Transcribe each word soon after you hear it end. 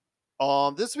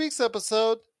On this week's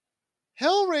episode,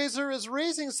 Hellraiser is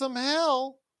raising some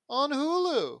hell on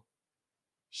Hulu.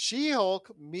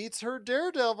 She-Hulk meets her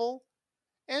Daredevil,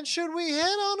 and should we head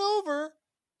on over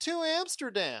to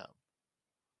Amsterdam?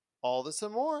 All this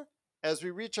and more as we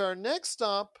reach our next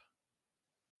stop,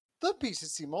 the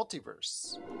PCC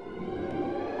Multiverse.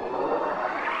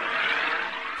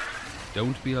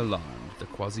 Don't be alarmed. The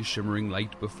quasi-shimmering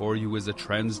light before you is a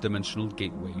trans-dimensional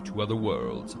gateway to other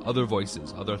worlds, other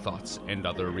voices, other thoughts, and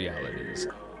other realities.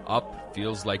 Up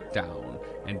feels like down,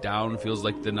 and down feels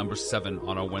like the number 7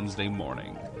 on a Wednesday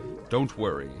morning. Don't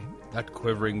worry. That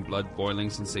quivering,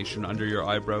 blood-boiling sensation under your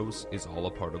eyebrows is all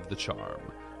a part of the charm.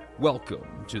 Welcome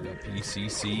to the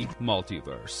PCC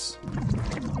Multiverse.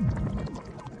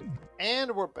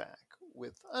 And we're back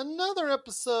with another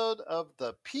episode of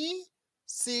the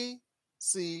PCC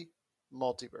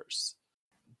Multiverse.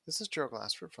 This is Joe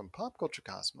Glassford from Pop Culture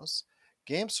Cosmos,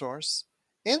 Game Source,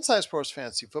 Inside Sports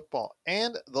Fantasy Football,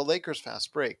 and the Lakers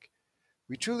Fast Break.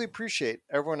 We truly appreciate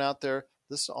everyone out there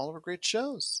listening to all of our great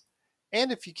shows.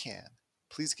 And if you can,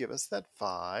 please give us that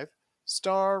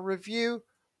 5-star review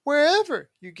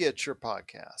wherever you get your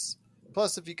podcasts.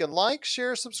 Plus, if you can like,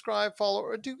 share, subscribe, follow,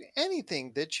 or do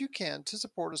anything that you can to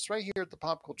support us right here at the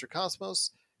Pop Culture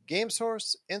Cosmos, Game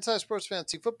Source, Inside Sports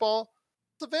Fantasy Football,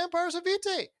 the Vampires of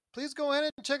Vitae. Please go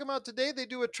ahead and check them out today. They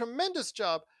do a tremendous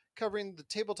job covering the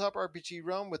tabletop RPG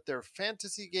realm with their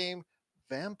fantasy game,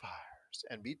 Vampires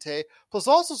and Vitae. Plus,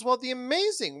 also as well, the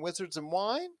amazing Wizards and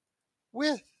Wine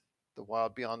with The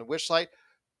Wild Beyond the Wishlight.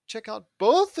 Check out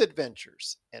both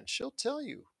adventures, and she'll tell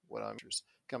you what I'm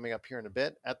coming up here in a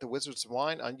bit at the Wizards and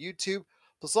Wine on YouTube.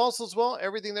 Plus, also as well,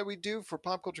 everything that we do for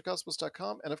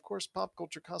PopCultureCosmos.com and, of course, Pop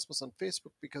Culture Cosmos on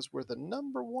Facebook, because we're the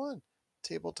number 1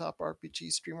 tabletop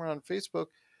RPG streamer on Facebook.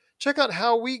 Check out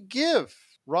how we give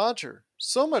Roger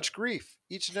so much grief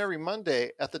each and every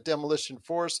Monday at the Demolition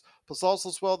Force. Plus, also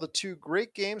as well, the 2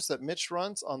 great games that Mitch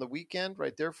runs on the weekend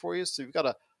right there for you. So you've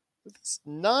got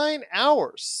 9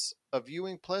 hours of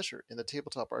viewing pleasure in the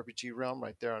tabletop RPG realm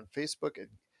right there on Facebook at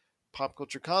Pop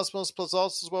Culture Cosmos. Plus,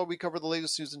 also as well, we cover the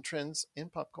latest news and trends in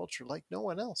pop culture like no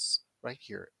one else right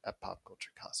here at Pop Culture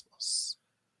Cosmos.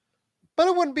 But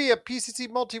it wouldn't be a PCC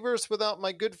Multiverse without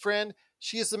my good friend.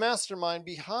 She is the mastermind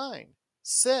behind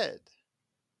said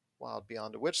Wild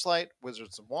Beyond the Witchlight,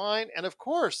 Wizards of Wine, and of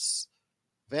course,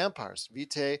 Vampires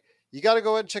Vitae. You got to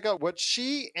go ahead and check out what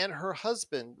she and her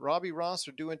husband, Robbie Ross,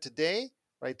 are doing today,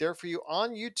 right there for you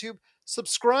on YouTube.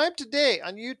 Subscribe today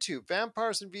on YouTube,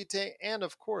 Vampires and Vitae, and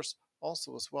of course,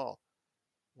 also as well,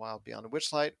 Wild Beyond the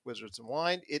Witchlight, Wizards and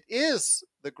Wine. It is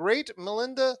the great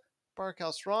Melinda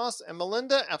Barkhouse Ross. And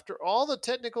Melinda, after all the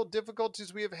technical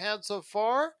difficulties we have had so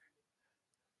far,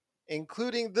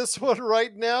 including this one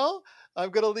right now,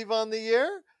 I'm going to leave on the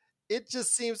air. It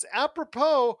just seems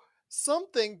apropos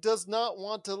something does not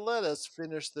want to let us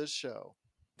finish this show.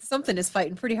 Something is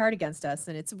fighting pretty hard against us,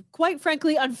 and it's quite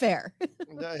frankly unfair.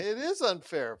 No, it is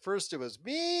unfair. First it was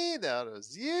me, now it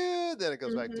was you, then it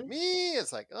goes back to me.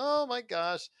 It's like, oh my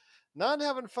gosh, not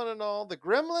having fun at all. The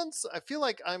Gremlins, I feel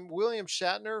like I'm William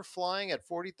Shatner flying at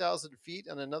 40,000 feet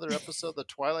on another episode of The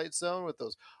Twilight Zone with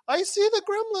those, I see the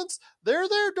Gremlins. They're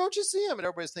there. Don't you see them? And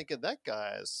everybody's thinking, that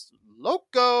guy's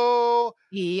loco.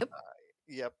 Yep.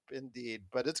 Yep, indeed.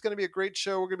 But it's going to be a great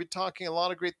show. We're going to be talking a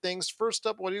lot of great things. First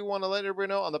up, what do you want to let everybody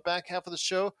know on the back half of the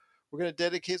show? We're going to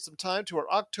dedicate some time to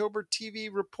our October TV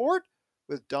report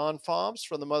with Dawn Fobbs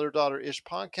from the Mother-Daughter-ish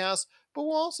podcast. But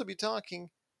we'll also be talking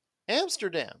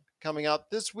Amsterdam coming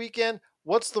out this weekend.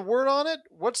 What's the word on it?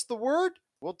 What's the word?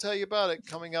 We'll tell you about it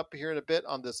coming up here in a bit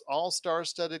on this all-star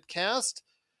studded cast.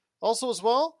 Also as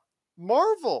well,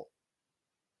 Marvel.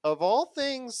 Of all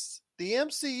things, the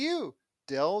MCU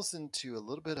delves into a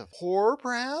little bit of horror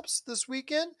perhaps this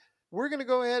weekend. We're going to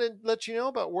go ahead and let you know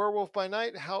about Werewolf by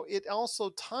Night, how it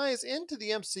also ties into the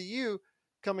MCU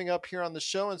coming up here on the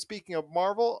show. And speaking of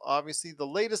Marvel, obviously the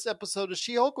latest episode of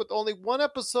She-Hulk with only 1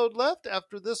 episode left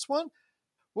after this one.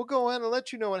 We'll go ahead and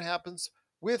let you know what happens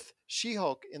with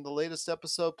She-Hulk in the latest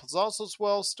episode. Plus also as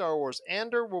well, Star Wars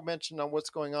Andor. We'll mention on what's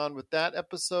going on with that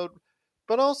episode.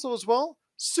 But also as well,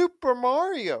 Super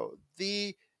Mario,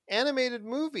 the animated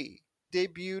movie,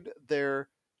 debuted their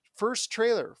first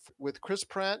trailer with Chris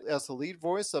Pratt as the lead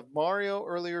voice of Mario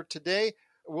earlier today.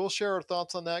 We'll share our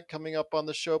thoughts on that coming up on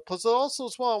the show. Plus, also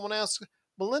as well, I want to ask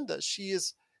Melinda. She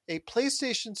is a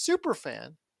PlayStation super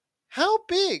fan. How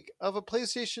big of a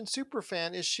PlayStation super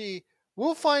fan is she?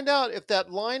 We'll find out if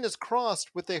that line is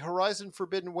crossed with a Horizon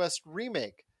Forbidden West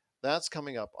remake. That's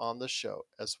coming up on the show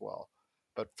as well.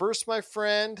 But first, my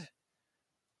friend,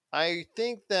 I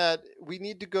think that we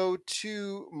need to go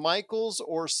to Michael's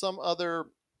or some other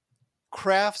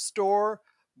craft store,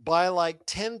 buy like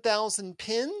 10,000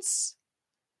 pins,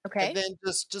 and Okay. then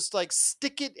just like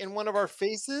stick it in one of our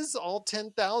faces, all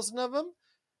 10,000 of them.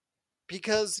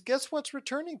 Because guess what's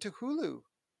returning to Hulu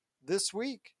this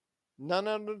week? None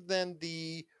other than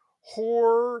the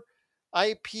horror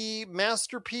IP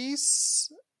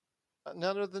masterpiece,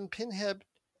 none other than Pinhead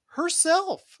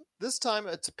herself. This time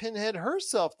it's Pinhead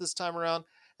herself this time around,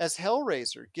 as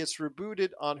Hellraiser gets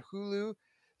rebooted on Hulu.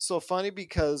 So funny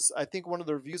because I think one of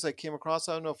the reviews I came across,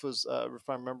 I don't know if it was, if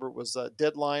I remember, it was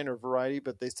Deadline or Variety,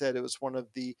 but they said it was one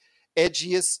of the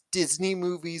edgiest Disney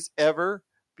movies ever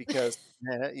because,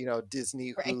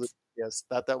 Disney, Right. Hulu, yes,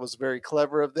 thought that was very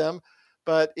clever of them.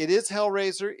 But it is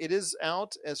Hellraiser. It is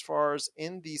out as far as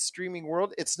in the streaming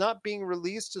world. It's not being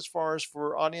released as far as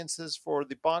for audiences for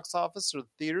the box office or the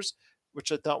theaters,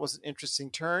 which I thought was an interesting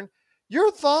turn.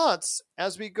 Your thoughts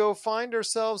as we go find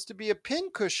ourselves to be a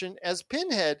pincushion as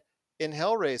Pinhead in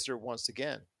Hellraiser once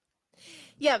again.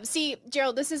 Yeah, see,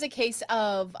 Gerald, this is a case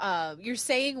of you're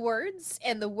saying words,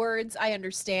 and the words I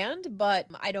understand, but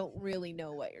I don't really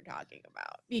know what you're talking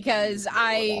about because You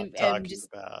know what I I'm am talking just.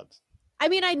 about. I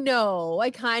mean, I know,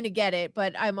 I kind of get it,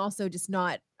 but I'm also just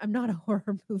not. I'm not a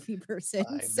horror movie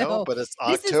person, I know, so but it's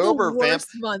this is the October, vamp, worst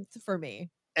month for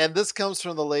me. and this comes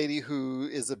from the lady who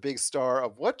is a big star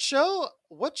of what show?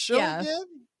 What show Yeah.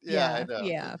 again? Yeah, I Yeah,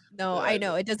 know. yeah. No, Yeah, I I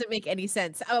know. know. It doesn't make any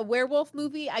sense. A werewolf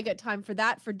movie, I got time for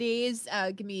that for days.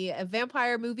 Give me a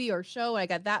vampire movie or show, I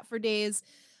got that for days.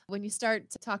 When you start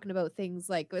talking about things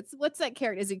like what's that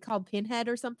character? Is it called Pinhead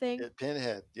or something?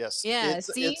 Pinhead. Yes, Yeah,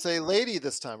 it's see? a lady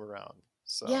this time around.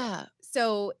 So Yeah.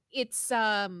 So it's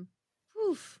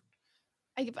oof,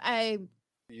 I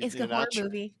it's a you're horror not sure.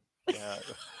 movie. Yeah.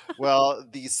 Well,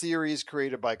 the series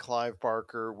created by Clive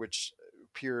Barker, which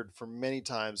appeared for many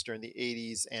times during the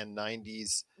 80s and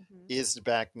 90s, Mhm. is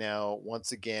back now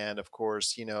once again. Of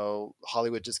course,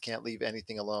 Hollywood just can't leave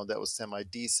anything alone that was semi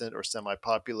decent or semi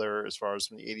popular as far as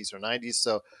from the 80s or 90s.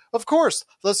 So, of course,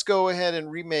 let's go ahead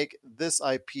and remake this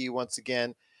IP once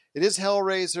again. It is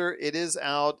Hellraiser. It is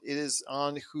out. It is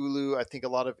on Hulu. I think a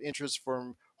lot of interest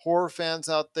from horror fans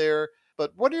out there.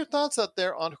 But what are your thoughts out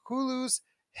there on Hulu's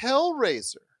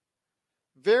Hellraiser?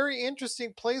 Very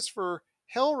interesting place for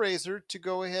Hellraiser to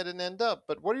go ahead and end up.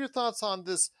 But what are your thoughts on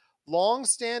this long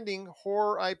standing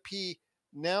horror IP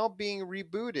now being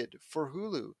rebooted for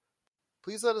Hulu?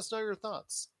 Please let us know your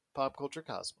thoughts.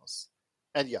 PopCultureCosmos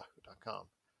at yahoo.com.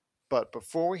 But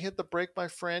before we hit the break, my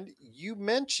friend, you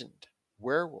mentioned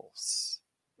werewolves.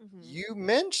 Mhm. You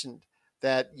mentioned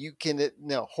that you can,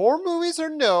 no, horror movies are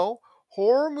no.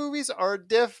 Horror movies are a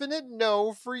definite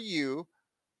no for you.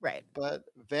 Right. But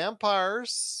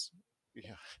vampires,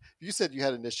 yeah, you said you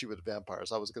had an issue with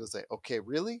vampires. I was going to say, okay,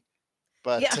 really?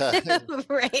 But Yeah.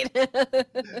 Right.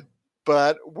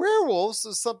 but werewolves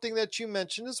is something that you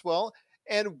mentioned as well.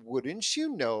 And wouldn't you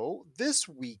know, this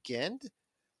weekend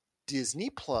Disney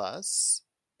Plus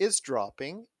is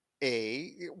dropping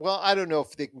well, I don't know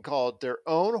if they can call it their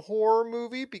own horror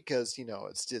movie because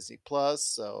it's Disney Plus,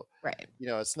 so Right.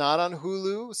 it's not on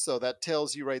Hulu, so that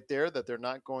tells you right there that they're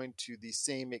not going to the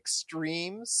same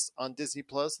extremes on Disney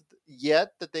Plus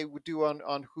yet that they would do on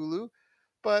Hulu.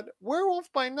 But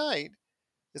Werewolf by Night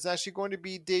is actually going to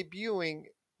be debuting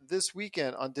this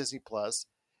weekend on Disney Plus.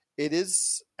 It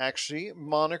is actually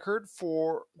monikered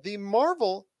for the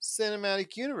Marvel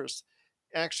Cinematic Universe.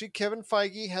 Actually, Kevin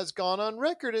Feige has gone on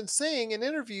record in saying in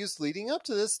interviews leading up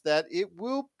to this that it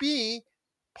will be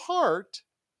part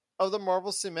of the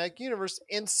Marvel Cinematic Universe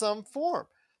in some form.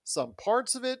 Some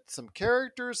parts of it, some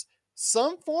characters,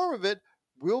 some form of it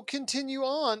will continue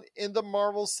on in the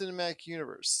Marvel Cinematic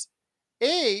Universe.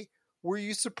 Were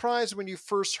you surprised when you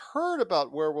first heard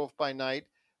about Werewolf by Night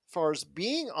as far as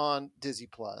being on Disney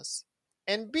Plus?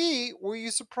 And B, were you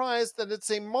surprised that it's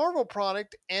a Marvel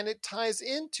product and it ties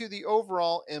into the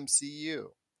overall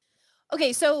MCU?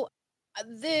 Okay, so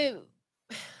the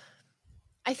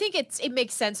I think it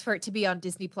makes sense for it to be on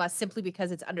Disney Plus simply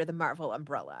because it's under the Marvel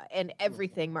umbrella and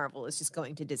everything Marvel is just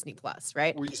going to Disney Plus,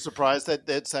 right? Were you surprised that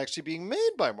it's actually being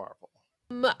made by Marvel?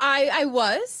 I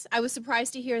was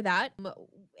surprised to hear that,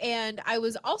 and I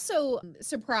was also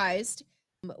surprised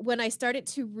when I started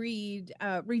to read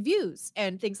reviews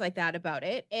and things like that about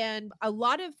it, and a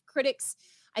lot of critics,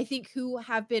 I think, who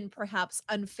have been perhaps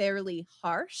unfairly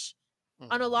harsh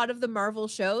on a Mhm. lot of the Marvel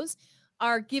shows,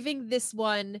 are giving this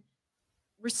one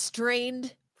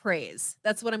restrained praise.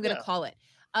 That's what I'm going to Yeah. call it.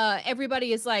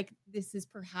 Everybody is like, this is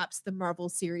perhaps the Marvel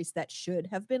series that should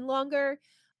have been longer.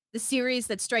 The series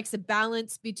that strikes a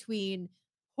balance between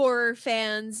horror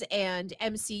fans and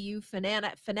MCU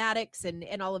fanatics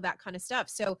and all of that kind of stuff.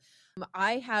 So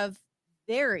I have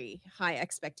very high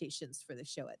expectations for the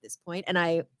show at this point, and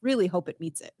I really hope it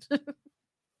meets it.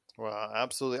 Well,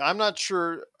 absolutely. I'm not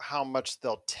sure how much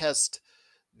they'll test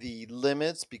the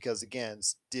limits because, again,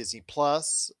 it's Disney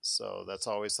Plus, so that's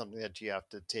always something that you have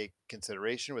to take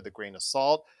consideration with a grain of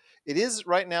salt. It is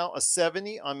right now a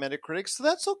 70 on Metacritic, so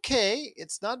that's okay.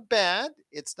 It's not bad.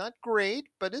 It's not great,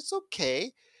 but it's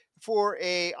okay for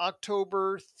a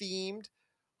October themed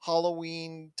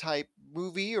Halloween type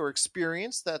movie or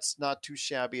experience. That's not too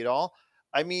shabby at all.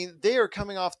 I mean, they are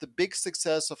coming off the big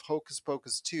success of Hocus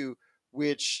Pocus 2,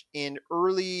 which in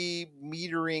early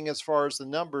metering as far as the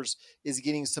numbers is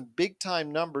getting some big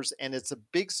time numbers, and it's a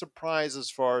big surprise as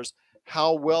far as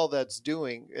how well that's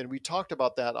doing. And we talked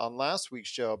about that on last week's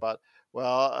show about, well,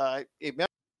 I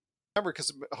remember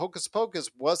because Hocus Pocus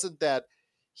wasn't that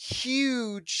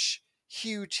huge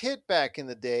hit back in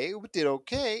the day. It did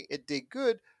okay, it did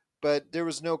good, but there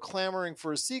was no clamoring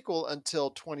for a sequel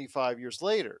until 25 years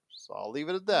later. So I'll leave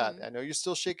it at that. I know you're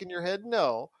still shaking your head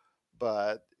no,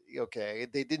 but okay,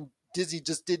 they didn't. Disney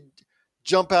just did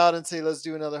jump out and say, let's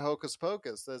do another Hocus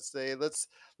Pocus. Let's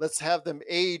have them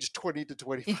age 20 to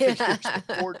 25 years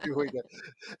before doing it.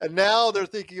 And now they're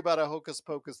thinking about a Hocus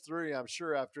Pocus 3, I'm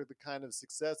sure, after the kind of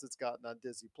success it's gotten on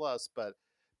Disney Plus. But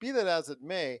be that as it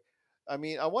may, I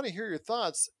mean, I want to hear your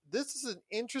thoughts. This is an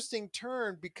interesting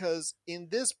turn because in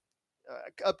this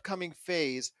upcoming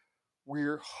phase, we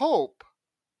hope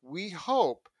we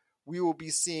will be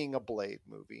seeing a Blade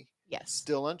movie. Yes.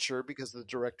 Still unsure because the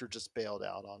director just bailed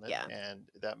out on it, Yeah. and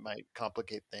that might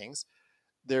complicate things.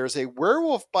 There's a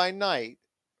Werewolf by Night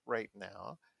right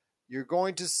now. You're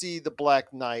going to see The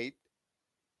Black Knight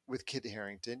with Kit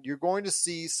Harington. You're going to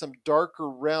see some darker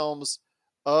realms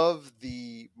of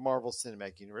the Marvel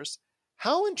Cinematic Universe.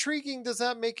 How intriguing does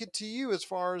that make it to you as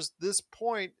far as this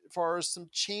point, as far as some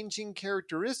changing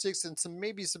characteristics and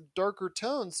maybe some darker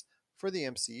tones for the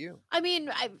MCU? I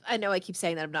mean, I know I keep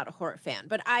saying that I'm not a horror fan,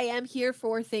 but I am here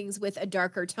for things with a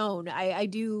darker tone. I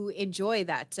do enjoy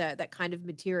that that kind of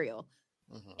material,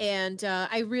 and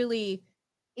I really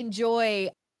enjoy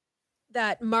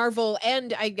that Marvel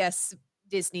and I guess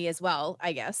Disney as well,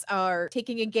 I guess, are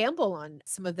taking a gamble on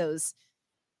some of those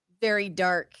very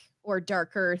dark or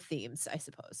darker themes, I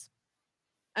suppose.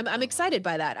 I'm excited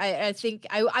by that. I think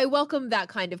I welcome that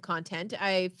kind of content.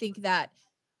 I think that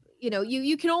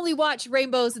you can only watch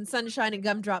rainbows and sunshine and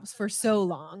gumdrops for so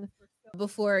long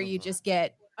before you just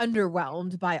get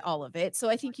underwhelmed by all of it. So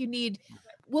I think you need,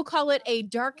 we'll call it a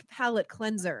dark palette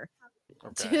cleanser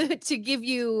to give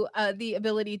you the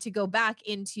ability to go back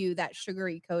into that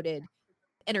sugary coated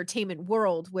entertainment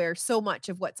world where so much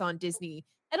of what's on Disney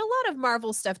and a lot of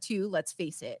Marvel stuff too, let's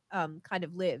face it, kind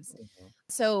of lives.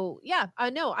 So yeah, I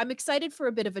know I'm excited for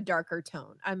a bit of a darker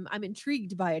tone. I'm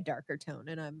intrigued by a darker tone,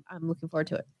 and I'm looking forward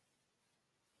to it.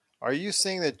 Are you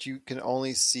saying that you can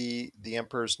only see The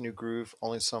Emperor's New Groove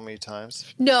only so many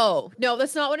times? No,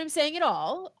 that's not what I'm saying at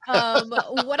all.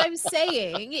 What I'm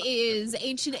saying is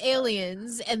Ancient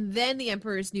Aliens and then The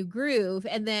Emperor's New Groove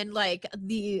and then like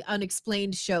the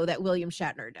Unexplained show that William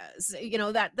Shatner does.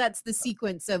 That's the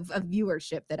sequence of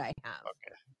viewership that I have.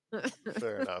 Okay.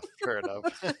 Fair enough.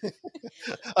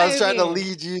 I was trying to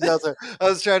lead you down there. I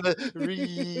was trying to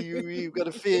I'm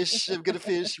gonna fish,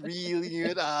 reel you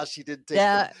in. She didn't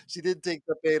take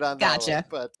the bait on that one.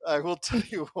 But I will tell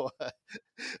you what.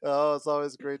 It's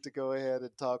always great to go ahead and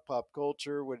talk pop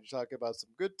culture when you're talking about some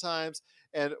good times.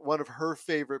 And one of her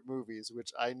favorite movies,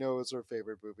 which I know is her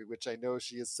favorite movie, which I know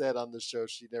she has said on the show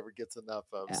she never gets enough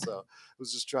of. Yeah. So I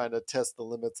was just trying to test the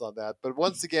limits on that. But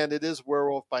once again, it is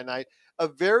Werewolf by Night, a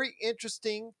very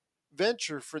interesting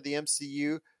venture for the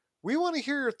MCU. We want to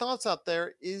hear your thoughts out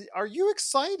there. Are you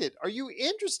excited? Are you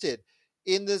interested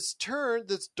in this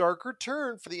darker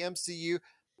turn for the MCU?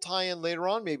 Tie in later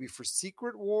on, maybe for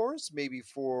Secret Wars, maybe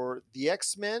for the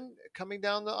X-Men coming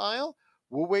down the aisle.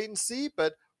 We'll wait and see.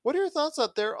 But what are your thoughts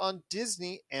out there on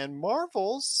Disney and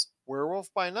Marvel's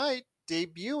Werewolf by Night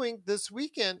debuting this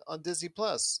weekend on Disney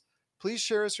Plus? Please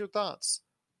share us your thoughts.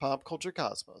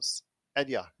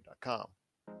 PopCultureCosmos@yahoo.com.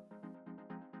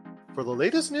 For the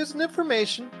latest news and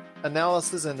information,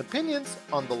 analysis and opinions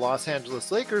on the Los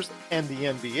Angeles Lakers and the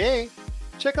NBA,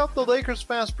 check out the Lakers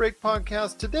Fast Break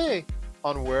podcast today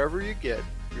on wherever you get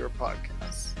your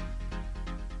podcasts.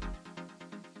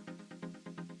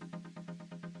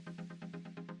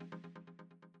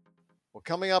 Well,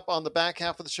 coming up on the back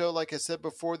half of the show, like I said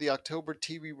before, the October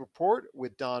TV report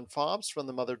with Don Fobbs from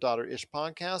the Mother-Daughter Ish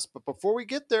podcast. But before we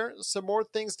get there, some more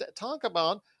things to talk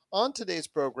about on today's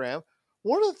program.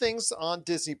 One of the things on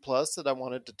Disney Plus that I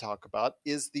wanted to talk about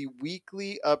is the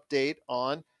weekly update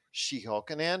on She-Hulk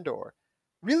and Andor.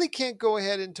 really can't go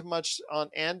ahead into much on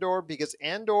Andor because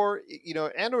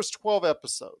Andor's 12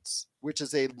 episodes, which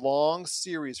is a long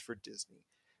series for Disney,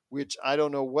 which I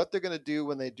don't know what they're going to do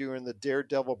when they do in the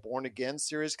Daredevil Born Again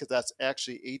series, because that's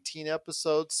actually 18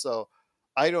 episodes. So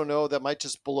I don't know. That might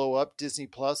just blow up Disney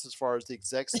Plus as far as the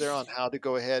execs there on how to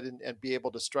go ahead and be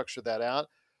able to structure that out.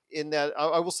 In that,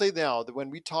 I will say now that when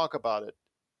we talk about it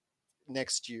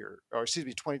next year, or excuse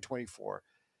me, 2024,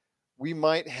 we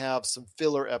might have some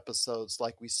filler episodes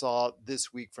like we saw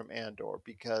this week from Andor,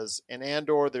 because in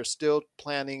Andor, they're still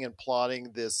planning and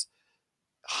plotting this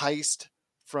heist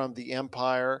from the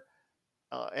Empire.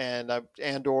 And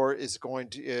Andor is going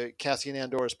to, Cassian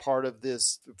Andor is part of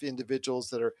this individuals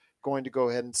that are going to go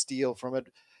ahead and steal from it.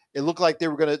 It looked like they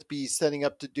were going to be setting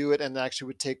up to do it and actually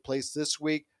would take place this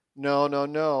week. No, no,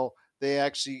 no. They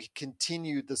actually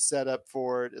continued the setup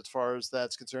for it as far as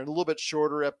that's concerned. A little bit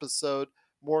shorter episode,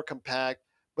 more compact,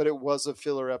 but it was a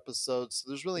filler episode. So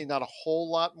there's really not a whole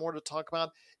lot more to talk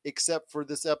about, except for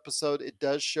this episode. It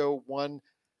does show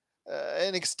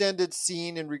an extended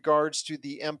scene in regards to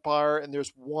the Empire, and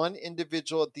there's one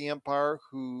individual at the Empire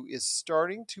who is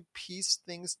starting to piece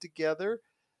things together,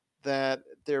 that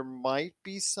there might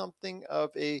be something of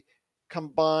a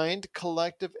combined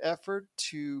collective effort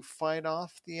to fight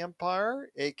off the Empire,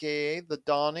 aka the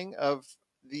dawning of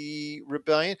the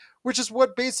rebellion, which is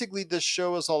what basically this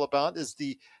show is all about, is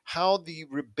the how the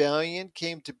rebellion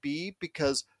came to be.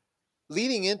 Because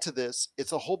leading into this,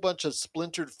 it's a whole bunch of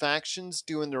splintered factions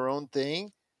doing their own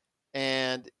thing,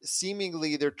 and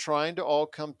seemingly they're trying to all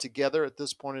come together at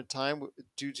this point in time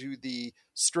due to the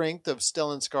strength of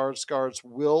Stellan Skarsgård's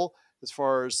will, as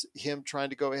far as him trying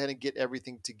to go ahead and get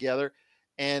everything together.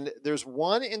 And there's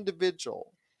one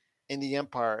individual in the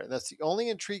Empire, and that's the only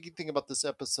intriguing thing about this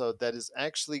episode, that is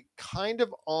actually kind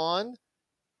of on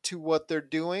to what they're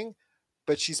doing,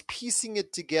 but she's piecing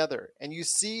it together. And you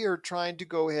see her trying to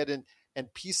go ahead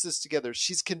and piece this together.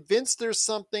 She's convinced there's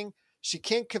something. She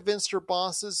can't convince her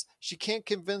bosses. She can't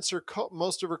convince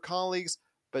most of her colleagues,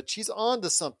 but she's on to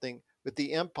something with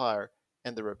the Empire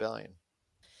and the rebellion.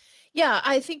 Yeah,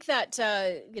 I think that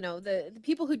the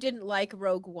people who didn't like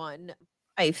Rogue One,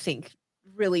 I think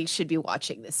really should be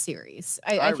watching this series.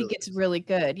 I think it's really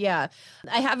good. Yeah.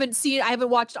 I haven't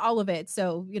watched all of it,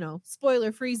 so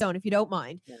spoiler free zone if you don't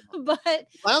mind. Yeah. But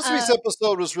last week's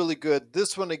episode was really good.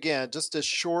 This one, again, just a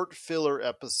short filler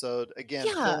episode. Again,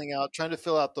 trying to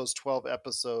fill out those 12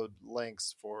 episode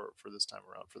lengths for this time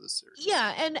around for this series.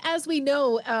 Yeah, and as we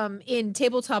know, in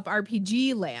tabletop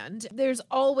RPG land, there's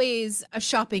always a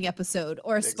shopping episode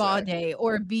or a spa day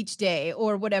or a beach day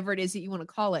or whatever it is that you want to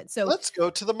call it. So let's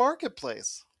go to the marketplace.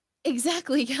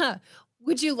 Exactly. Yeah.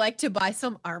 Would you like to buy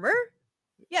some armor?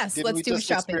 Yes. Let's do a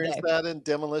shopping day. That in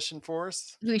Demolition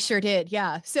Force? We sure did.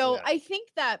 Yeah. So I think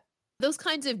that those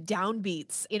kinds of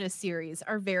downbeats in a series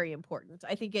are very important.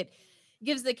 I think it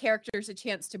gives the characters a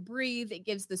chance to breathe. It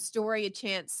gives the story a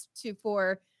chance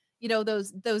for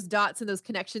those dots and those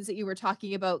connections that you were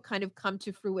talking about kind of come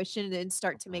to fruition and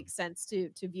start to make sense to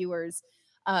viewers.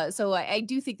 So I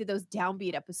do think that those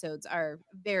downbeat episodes are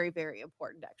very, very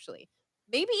important, actually.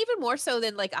 Maybe even more so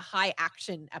than like a high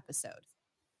action episode.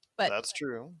 But that's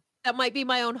true. That might be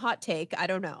my own hot take. I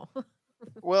don't know.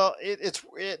 Well, it's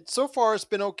so far it's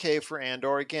been okay for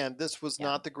Andor. Again, this was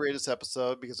not the greatest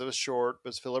episode because it was short,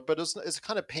 but it's filler. But it's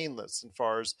kind of painless as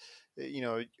far as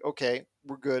okay,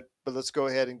 we're good, but let's go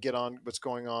ahead and get on what's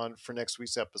going on for next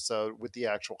week's episode with the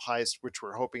actual heist, which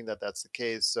we're hoping that that's the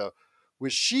case. So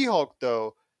with She-Hulk,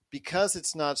 though, because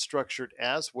it's not structured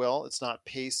as well, it's not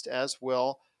paced as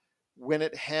well. When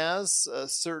it has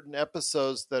certain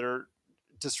episodes that are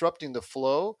disrupting the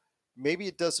flow, maybe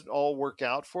it doesn't all work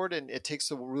out for it, and it takes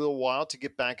a real while to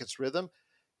get back its rhythm.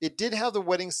 It did have the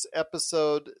wedding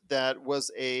episode that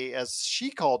was as she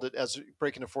called it, as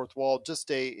breaking the fourth wall, just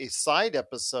a side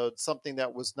episode, something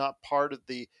that was not part of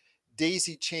the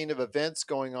daisy chain of events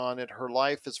going on in her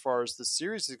life as far as the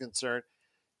series is concerned.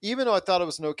 Even though I thought it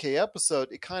was an okay episode,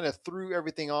 it kind of threw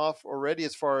everything off already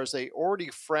as far as a already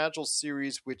fragile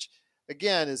series, which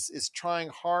again is trying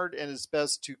hard and its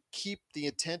best to keep the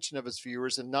attention of its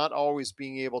viewers and not always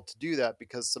being able to do that,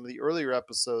 because some of the earlier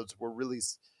episodes were really,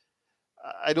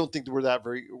 I don't think were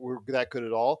that good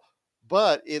at all.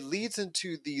 But it leads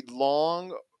into the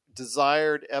long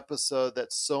desired episode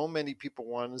that so many people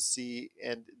want to see,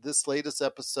 and this latest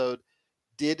episode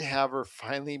did have her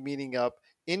finally meeting up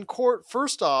in court,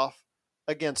 first off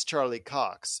against Charlie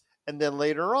Cox, and then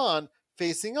later on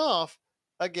facing off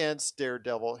against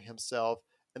Daredevil himself.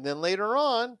 And then later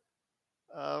on,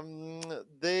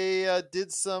 they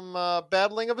did some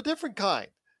battling of a different kind.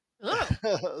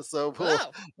 Oh, So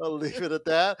wow. we'll leave it at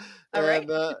that. All right.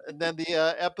 And then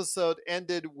the episode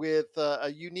ended with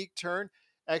a unique turn.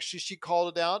 Actually, she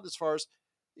called it out as far as,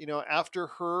 after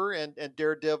her and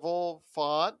Daredevil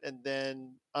fought and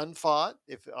then unfought,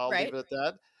 if I'll leave Right. it at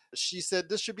that. She said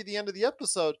this should be the end of the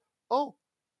episode. Oh,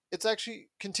 it's actually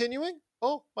continuing?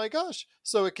 Oh my gosh.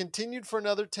 So it continued for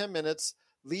another 10 minutes,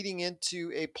 leading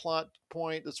into a plot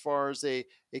point as far as a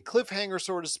cliffhanger,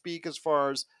 so to speak, as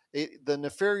far as the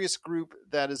nefarious group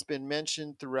that has been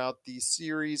mentioned throughout the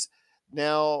series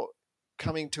now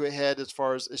coming to a head as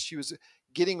far as she was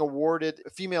getting awarded a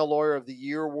Female Lawyer of the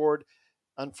Year award.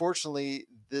 Unfortunately,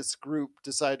 this group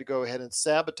decided to go ahead and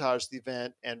sabotage the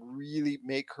event and really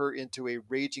make her into a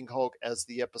raging Hulk as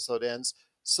the episode ends.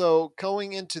 So,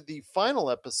 going into the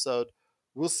final episode,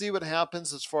 we'll see what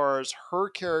happens as far as her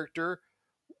character.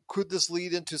 Could this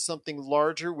lead into something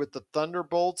larger with the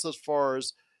Thunderbolts as far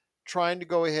as trying to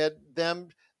go ahead,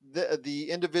 the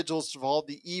individuals involved,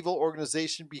 the evil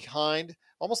organization behind,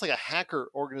 almost like a hacker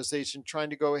organization,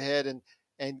 trying to go ahead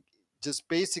and just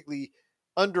basically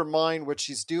undermine what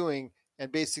she's doing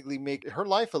and basically make her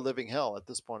life a living hell at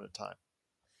this point in time.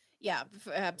 Yeah,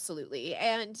 absolutely.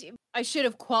 And I should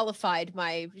have qualified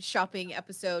my shopping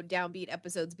episode, downbeat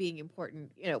episodes being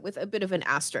important, with a bit of an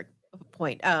asterisk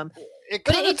point. It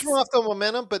But kind of it's threw off the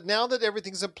momentum, but now that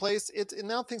everything's in place,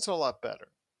 now things are a lot better.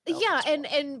 yeah,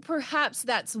 and perhaps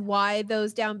that's why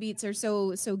those downbeats are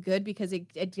so good, because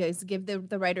it does give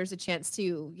the writers a chance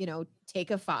to,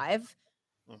 take a 5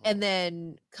 and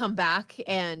then come back.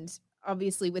 And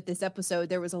obviously with this episode,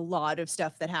 there was a lot of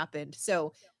stuff that happened.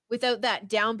 So without that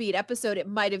downbeat episode, it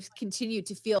might have continued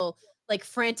to feel like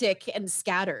frantic and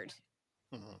scattered.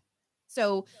 Mm-hmm.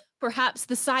 So perhaps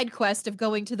the side quest of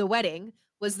going to the wedding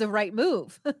was the right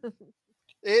move.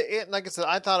 Like I said,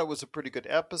 I thought it was a pretty good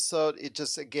episode. It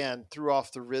just, again, threw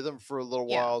off the rhythm for a little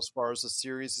Yeah. while as far as the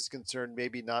series is concerned,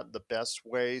 maybe not the best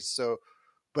way. So,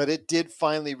 but it did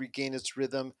finally regain its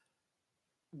rhythm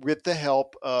with the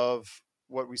help of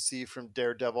what we see from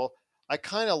Daredevil. I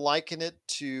kind of liken it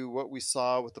to what we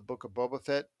saw with the Book of Boba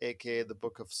Fett, aka the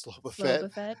Book of Sloba Fett.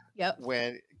 Boba Fett. Yep.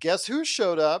 When guess who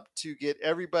showed up to get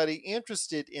everybody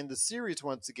interested in the series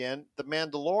once again? The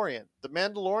Mandalorian. The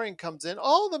Mandalorian comes in.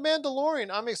 Oh, the Mandalorian!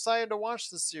 I'm excited to watch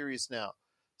the series now.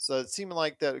 So it seemed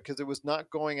like that because it was not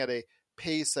going at a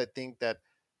pace I think that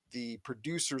the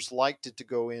producers liked it to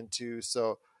go into.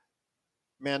 So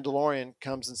Mandalorian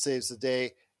comes and saves the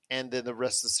day, and then the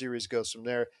rest of the series goes from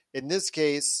there. In this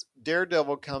case,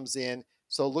 Daredevil comes in,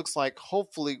 so it looks like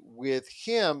hopefully with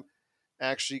him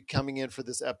actually coming in for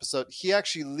this episode, he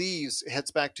actually leaves,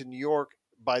 heads back to New York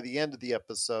by the end of the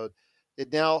episode.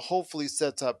 It now hopefully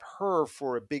sets up her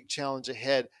for a big challenge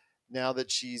ahead now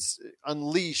that she's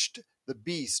unleashed the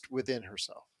beast within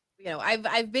herself.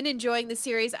 I've been enjoying the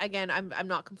series. Again, I'm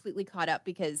not completely caught up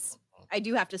because I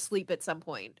do have to sleep at some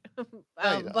point.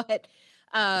 But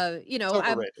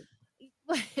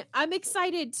I'm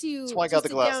excited to. That's why I got the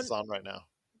glasses on right now.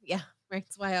 Yeah, right.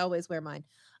 That's why I always wear mine.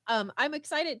 I'm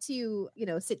excited to,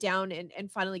 sit down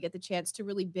and finally get the chance to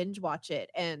really binge watch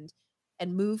it and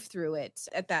move through it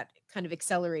at that kind of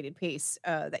accelerated pace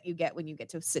that you get when you get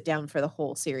to sit down for the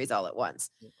whole series all at once.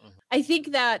 Mm-hmm. I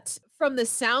think that from the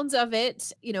sounds of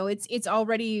it, it's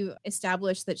already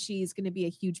established that she's going to be a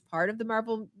huge part of the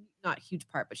Marvel, not huge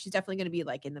part, but she's definitely going to be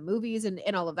like in the movies and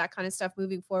all of that kind of stuff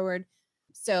moving forward.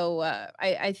 So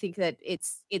I think that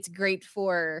it's great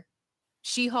for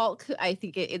She-Hulk. I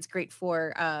think it's great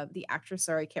for the actress.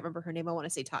 Sorry, I can't remember her name. I want to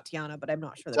say Tatiana, but I'm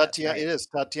not sure. Tatiana, it is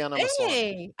Tatiana Maslany.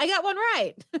 Hey, I got one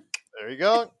right. There you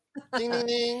go. Ding, ding,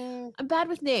 ding. I'm bad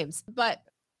with names, but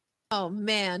oh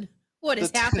man, what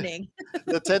is happening?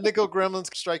 The technical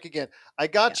gremlins strike again. I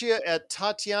got you at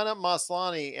Tatiana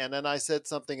Maslany, and then I said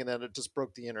something, and then it just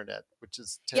broke the internet, which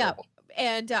is terrible. Yeah,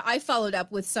 and I followed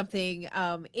up with something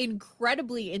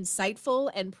incredibly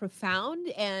insightful and profound.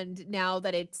 And now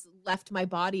that it's left my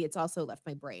body, it's also left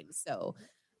my brain. So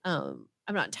I'm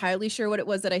not entirely sure what it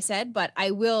was that I said, but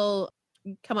I will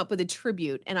come up with a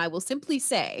tribute, and I will simply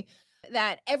say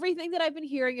that everything that I've been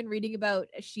hearing and reading about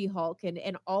She-Hulk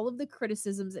and all of the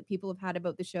criticisms that people have had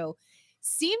about the show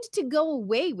seemed to go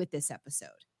away with this episode.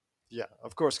 Yeah,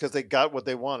 of course, because they got what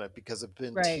they wanted, because it's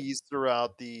been Right. teased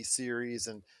throughout the series,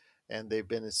 and they've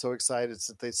been so excited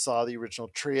since they saw the original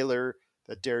trailer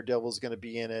that Daredevil's going to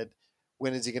be in it.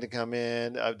 When is he going to come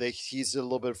in? They teased it a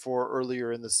little bit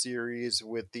earlier in the series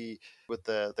with the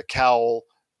cowl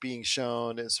being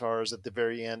shown as far as at the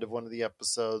very end of one of the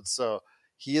episodes. So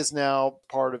he is now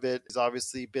part of it. He's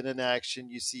obviously been in action.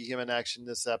 You see him in action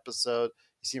this episode.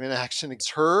 You see him in action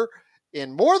against her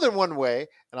in more than one way,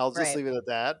 and I'll just Right. leave it at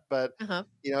that. But Uh-huh.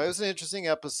 it was an interesting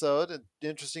episode, an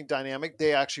interesting dynamic.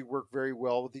 They actually work very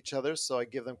well with each other, so I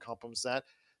give them compliments on that.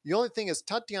 The only thing is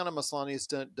Tatiana Maslany has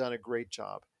done a great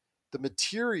job. The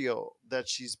material that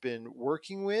she's been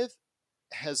working with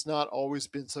has not always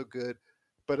been so good,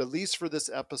 but at least for this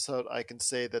episode, I can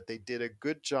say that they did a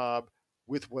good job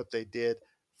with what they did.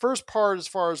 First part, as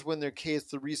far as when their case,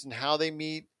 the reason how they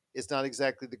meet is not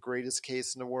exactly the greatest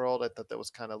case in the world. I thought that was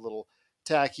kind of a little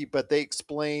tacky, but they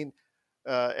explain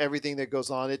everything that goes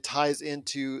on. It ties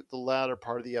into the latter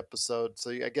part of the episode,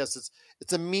 so I guess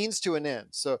it's a means to an end.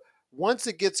 So once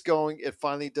it gets going, it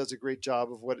finally does a great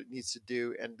job of what it needs to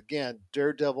do. And again,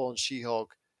 Daredevil and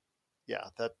She-Hulk, yeah,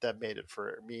 that made it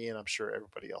for me, and I'm sure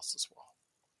everybody else as well.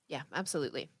 Yeah,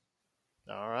 absolutely.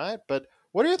 All right, but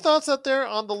what are your thoughts out there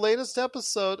on the latest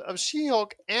episode of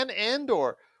She-Hulk and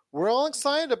Andor? We're all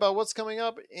excited about what's coming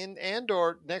up in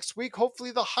Andor next week.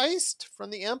 Hopefully, the heist from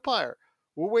the Empire.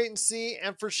 We'll wait and see.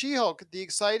 And for She-Hulk, the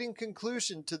exciting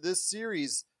conclusion to this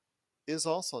series is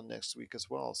also next week as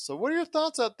well. So, what are your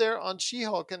thoughts out there on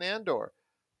She-Hulk and Andor?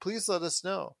 Please let us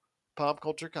know.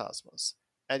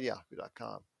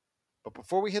 PopCultureCosmos@yahoo.com. But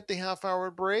before we hit the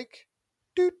half-hour break,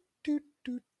 doot, doot,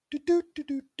 doot, doot, doot, doot,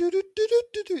 doot, doot, doot,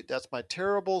 doot, doot. That's my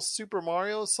terrible Super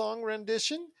Mario song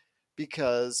rendition,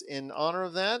 because in honor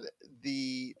of that,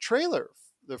 the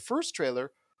first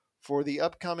trailer for the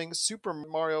upcoming Super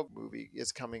Mario movie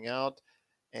is coming out.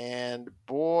 And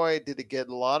boy, did it get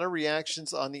a lot of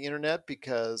reactions on the internet,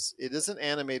 because it is an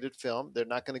animated film. They're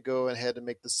not going to go ahead and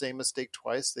make the same mistake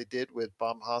twice they did with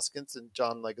Bob Hoskins and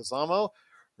John Leguizamo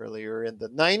earlier in the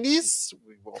 90s.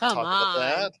 We won't talk about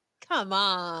that. Come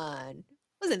on.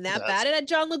 Wasn't that That's- bad? It had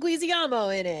John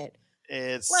Leguizamo in it.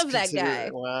 It's Love that guy.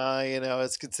 Well,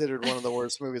 it's considered one of the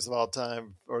worst movies of all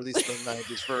time, or at least in the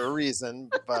 90s, for a reason.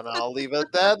 But I'll leave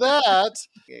it at that.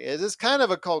 It is kind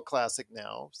of a cult classic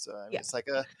now, so I mean, Yeah. it's like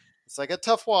a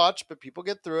tough watch, but people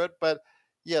get through it. But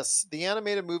yes, the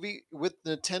animated movie, with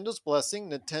Nintendo's blessing,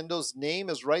 Nintendo's name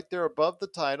is right there above the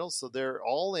title, so they're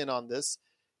all in on this.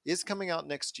 Is coming out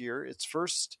next year. Its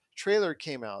first trailer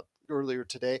came out earlier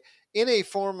today in a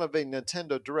form of a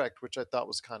Nintendo Direct, which I thought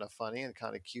was kind of funny and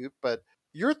kind of cute. But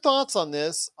your thoughts on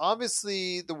this?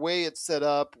 Obviously, the way it's set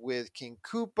up with King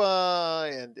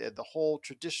Koopa and the whole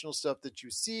traditional stuff that you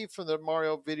see from the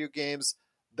Mario video games,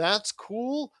 that's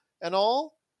cool and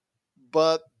all.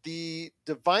 But the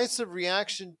divisive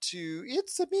reaction to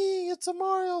 "It's a me, it's a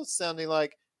Mario," sounding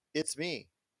like "It's me,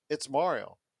 it's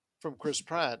Mario" from Chris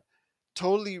Pratt,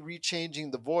 totally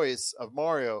rechanging the voice of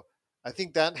Mario, I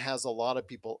think that has a lot of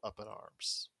people up in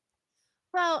arms.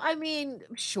 Well, I mean,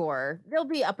 sure. They'll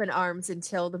be up in arms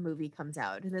until the movie comes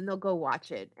out, and then they'll go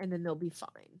watch it, and then they'll be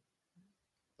fine.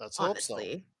 Let's hope so.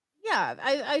 Honestly. Yeah,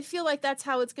 I feel like that's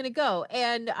how it's gonna go.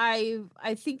 And I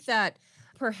think that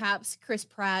perhaps Chris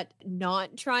Pratt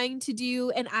not trying to do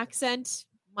an accent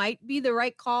might be the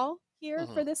right call here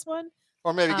for Mhm. this one.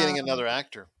 Or maybe getting Um, another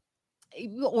actor.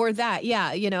 or that,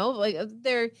 yeah, like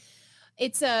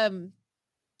it's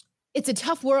it's a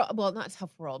tough world. Well, not a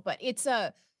tough world, but it's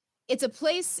a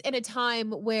place and a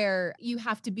time where you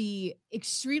have to be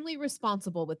extremely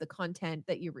responsible with the content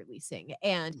that you're releasing.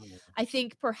 And Mhm. I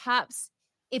think perhaps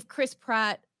if Chris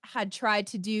Pratt had tried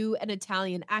to do an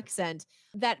Italian accent,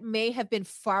 that may have been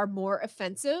far more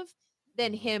offensive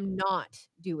than him not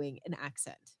doing an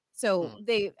accent. So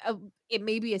it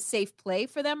may be a safe play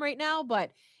for them right now,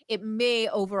 but it may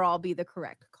overall be the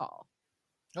correct call.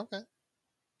 Okay.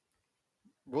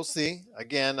 We'll see.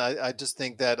 Again, I just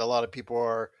think that a lot of people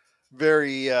are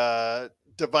very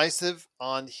divisive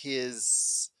on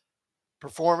his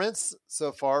performance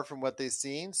so far from what they've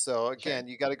seen. So again,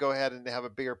 you got to go ahead and have a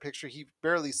bigger picture. He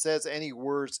barely says any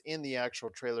words in the actual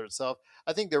trailer itself.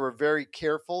 I think they were very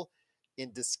careful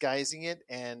in disguising it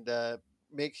and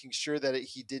making sure that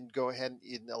he didn't go ahead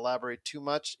and elaborate too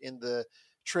much in the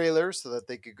trailer, so that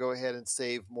they could go ahead and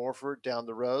save more for it down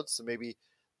the road. So maybe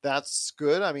that's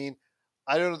good. I mean,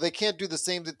 I don't know. They can't do the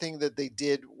same thing that they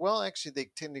did. Well, actually, they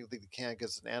technically can,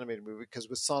 because it's an animated movie. Because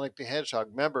with Sonic the Hedgehog,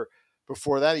 remember,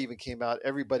 before that even came out,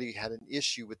 everybody had an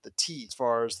issue with the teeth, as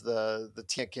far as the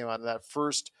teeth that came out in that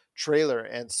first trailer.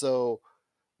 And so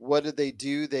what did they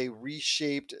do? They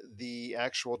reshaped the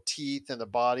actual teeth and the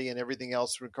body and everything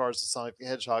else in regards to Sonic the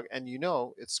Hedgehog. And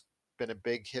it's been a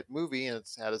big hit movie, and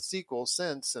it's had a sequel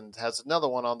since, and has another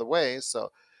one on the way.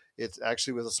 So it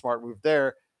actually was a smart move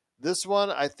there. This one,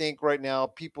 I think right now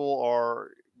people are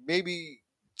maybe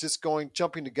just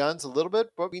jumping the guns a little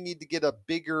bit, but we need to get a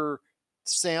bigger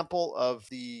sample of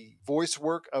the voice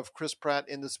work of Chris Pratt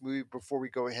in this movie before we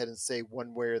go ahead and say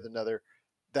one way or the other,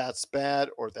 that's bad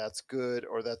or that's good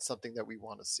or that's something that we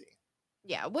want to see.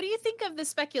 Yeah. What do you think of the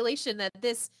speculation that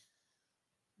this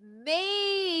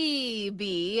may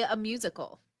be a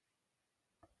musical?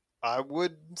 I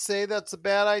wouldn't say that's a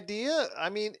bad idea. I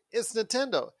mean, it's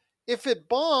Nintendo. If it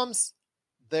bombs,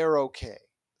 they're okay.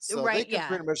 So they Right? can Yeah.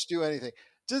 pretty much do anything.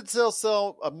 Did they'll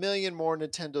sell 1 million more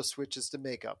Nintendo Switches to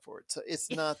make up for it. So it's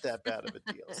not that bad of a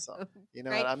deal. So, you know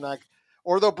what? Right. I'm not,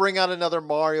 or they'll bring out another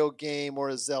Mario game or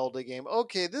a Zelda game.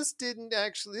 Okay, this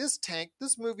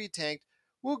movie tanked.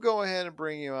 We'll go ahead and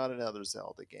bring you out another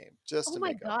Zelda game just Oh to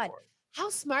my make up God. for it.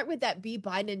 How smart would that be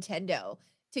by Nintendo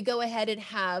to go ahead and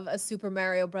have a Super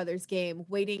Mario Brothers game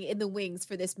waiting in the wings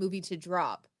for this movie to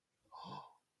drop?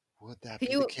 Would that Could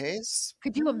be the case?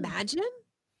 Could you imagine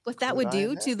what that Could would I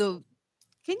do imagine? to the?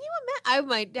 Can you imagine? I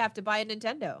might have to buy a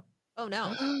Nintendo. Oh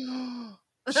no. She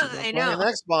won't I buy an know.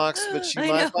 Xbox, but she I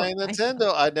might buy a know. I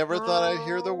Nintendo. I never thought I'd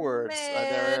hear the Oh words. I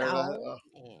never man. heard that. Oh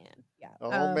man. Yeah.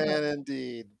 Oh man,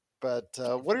 indeed. But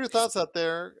what are your thoughts out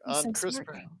there He's on so Chris smart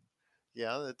Pratt? though.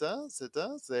 Yeah, it does. It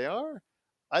does. They are.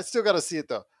 I still got to see it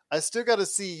though. I still got to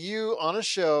see you on a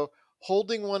show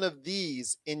holding one of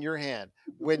these in your hand.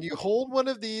 When you hold one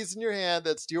of these in your hand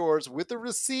that's yours with a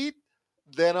receipt,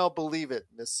 then I'll believe it,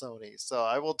 Miss Sony. So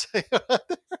I will tell you.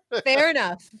 Fair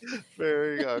enough.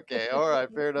 Very okay. All right.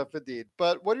 Fair enough indeed.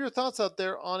 But what are your thoughts out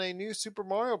there on a new Super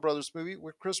Mario Brothers movie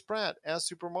with Chris Pratt as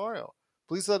Super Mario?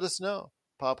 Please let us know.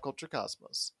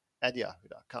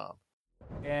 PopCultureCosmos@yahoo.com.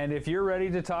 And if you're ready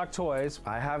to talk toys,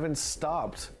 I haven't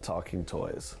stopped talking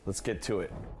toys. Let's get to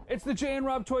it. it's the Jay and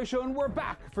Rob Toy Show, and we're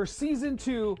back for season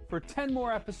 2 for 10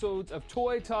 more episodes of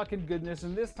toy talk and goodness.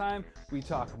 And this time we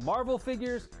talk Marvel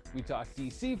figures, we talk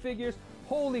DC figures,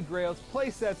 holy grails, play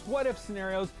sets, what if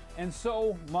scenarios, and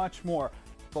so much more.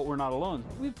 But we're not alone.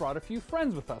 We've brought a few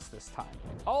friends with us this time.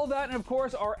 All that and of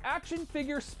course our action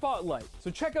figure spotlight.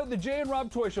 So check out the Jay and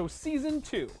Rob Toy Show season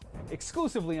 2,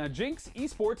 exclusively on Jinx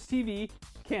Esports TV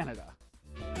Canada.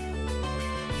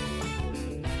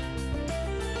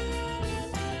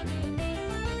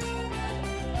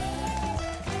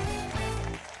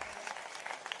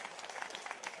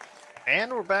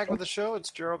 And we're back with the show.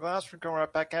 It's Gerald Glassford coming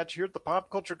right back at you here at the Pop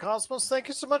Culture Cosmos. Thank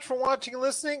you so much for watching and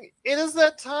listening. It is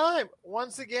that time.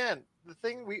 Once again, the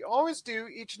thing we always do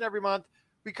each and every month,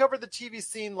 we cover the TV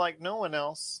scene like no one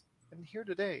else. And here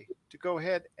today to go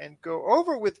ahead and go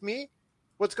over with me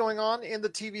what's going on in the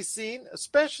TV scene,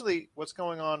 especially what's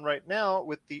going on right now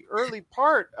with the early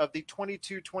part of the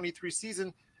 22-23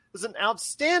 season, is an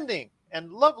outstanding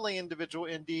and lovely individual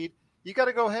indeed. You got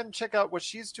to go ahead and check out what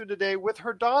she's doing today with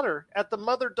her daughter at the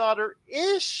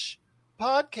Mother-Daughter-ish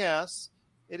podcast.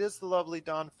 It is the lovely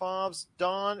Dawn Fobbs.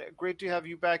 Dawn, great to have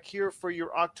you back here for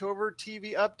your October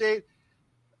TV update.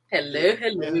 Hello.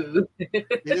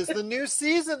 It is the new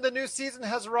season. The new season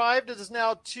has arrived. It is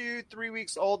now 2-3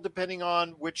 weeks old, depending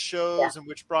on which shows and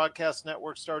which broadcast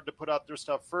networks started to put out their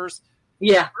stuff first.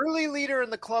 Yeah. Early leader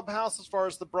in the clubhouse as far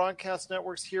as the broadcast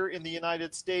networks here in the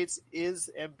United States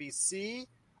is NBC.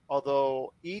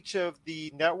 Although each of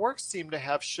the networks seem to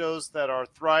have shows that are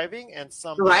thriving and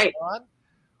some that are not.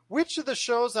 Which of the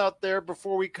shows out there,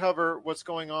 before we cover what's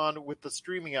going on with the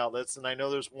streaming outlets, and I know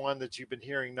there's one that you've been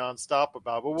hearing nonstop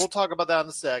about, but we'll talk about that in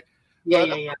a sec.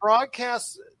 Yeah.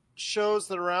 Broadcast shows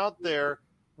that are out there,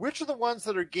 which are the ones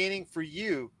that are gaining for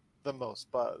you the most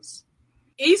buzz?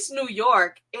 East New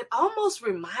York, it almost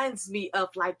reminds me of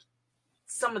like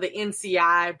some of the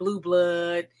NCI, Blue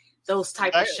Blood, those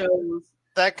type of shows.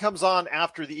 That comes on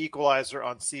after The Equalizer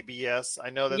on CBS.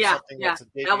 I know that's something that's a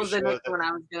debut that was the show next one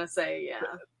I was going to say, yeah.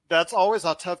 That's always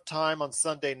a tough time on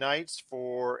Sunday nights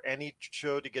for any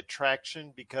show to get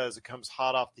traction because it comes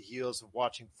hot off the heels of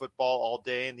watching football all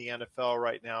day, and the NFL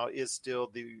right now is still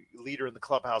the leader in the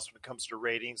clubhouse when it comes to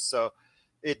ratings. So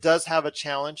it does have a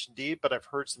challenge indeed, but I've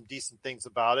heard some decent things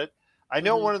about it. I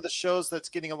know one of the shows that's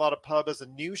getting a lot of pub as a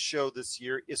new show this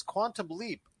year is Quantum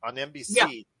Leap on NBC. Yeah.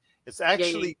 It's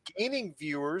actually gaining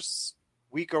viewers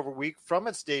week over week from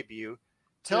its debut.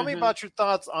 Tell me about your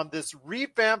thoughts on this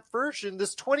revamped version,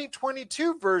 this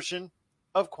 2022 version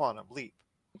of Quantum Leap.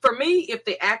 For me, if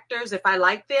the actors, if I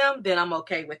like them, then I'm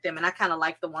okay with them. And I kind of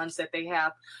like the ones that they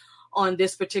have on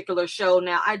this particular show.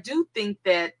 Now, I do think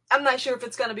that, I'm not sure if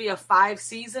it's going to be a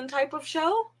 5-season type of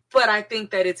show, but I think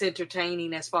that it's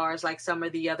entertaining as far as like some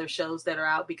of the other shows that are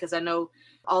out, because I know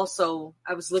also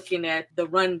I was looking at the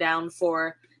rundown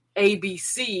for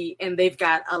ABC, and they've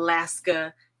got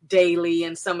Alaska Daily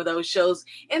and some of those shows.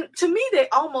 And to me, they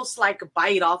almost like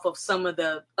bite off of some of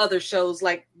the other shows,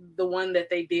 like the one that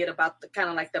they did about the kind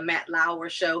of like the Matt Lauer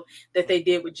show that they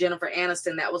did with Jennifer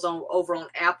Aniston that was over on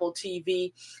Apple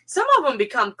TV. Some of them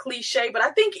become cliche, but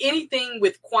I think anything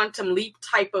with quantum leap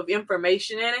type of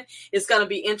information in it is going to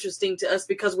be interesting to us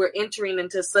because we're entering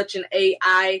into such an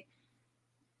AI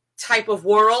type of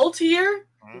world here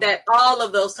that all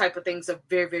of those type of things are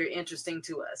very, very interesting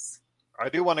to us. I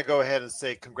do want to go ahead and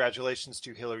say congratulations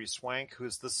to Hilary Swank,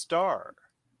 who's the star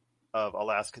of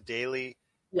Alaska Daily.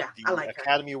 Yeah, the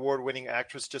Academy Award-winning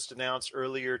actress just announced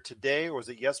earlier today, or was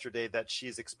it yesterday, that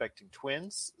she's expecting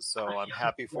twins. So I'm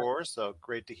happy for her. So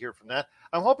great to hear from that.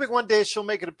 I'm hoping one day she'll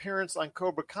make an appearance on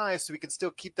Cobra Kai so we can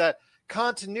still keep that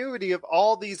continuity of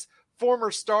all these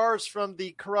former stars from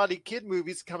the Karate Kid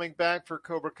movies coming back for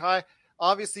Cobra Kai.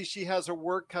 Obviously, she has her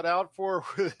work cut out for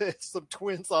her with some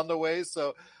twins on the way,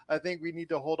 so I think we need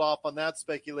to hold off on that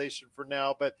speculation for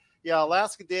now. But yeah,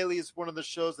 Alaska Daily is one of the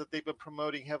shows that they've been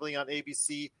promoting heavily on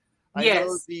ABC. I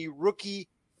know the Rookie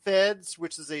Feds,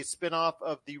 which is a spinoff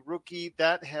of The Rookie,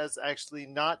 that has actually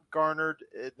not garnered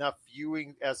enough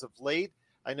viewing as of late.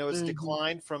 I know it's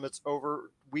declined from its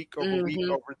week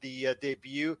over the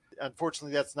debut.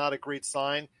 Unfortunately, that's not a great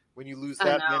sign when you lose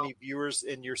that many viewers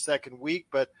in your second week,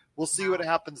 but we'll see what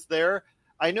happens there.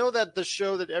 I know that the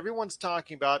show that everyone's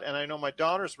talking about, and I know my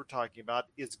daughters were talking about,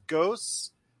 is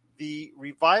Ghosts, the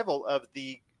revival of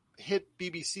the hit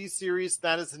BBC series.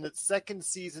 That is in its second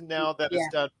season now. That has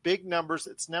done big numbers.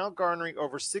 It's now garnering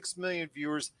over 6 million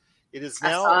viewers. It is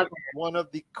now one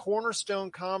of the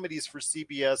cornerstone comedies for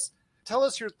CBS. Tell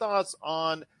us your thoughts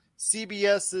on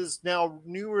CBS's now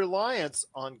new reliance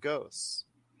on Ghosts.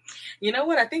 You know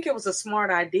what? I think it was a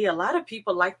smart idea. A lot of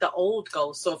people like the old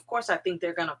Ghost. So, of course, I think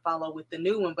they're going to follow with the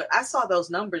new one. But I saw those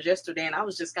numbers yesterday, and I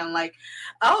was just kind of like,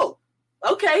 oh,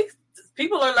 okay.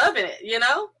 People are loving it, you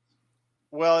know?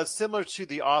 Well, it's similar to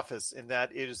The Office in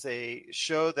that it is a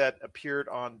show that appeared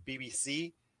on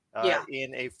BBC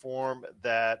in a form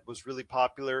that was really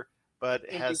popular, but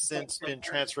has since been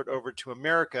transferred over to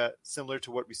America, similar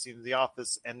to what we've seen in The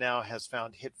Office, and now has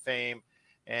found hit fame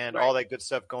and all that good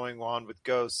stuff going on with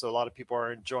Ghosts. So a lot of people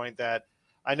are enjoying that.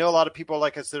 I know a lot of people,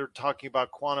 like I said, are talking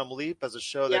about Quantum Leap as a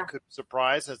show that could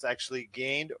surprise, has actually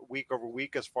gained week over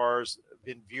week as far as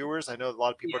in viewers. I know a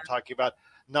lot of people are talking about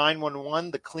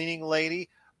 911, The Cleaning Lady,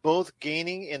 both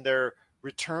gaining in their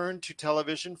return to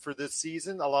television for this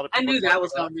season. A lot of people I knew that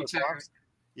was going to return.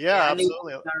 Yeah,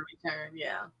 absolutely.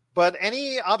 Return, But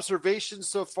any observations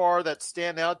so far that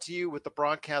stand out to you with the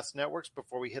broadcast networks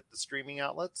before we hit the streaming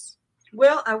outlets?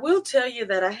 Well, I will tell you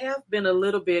that I have been a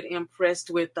little bit impressed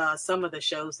with some of the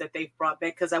shows that they've brought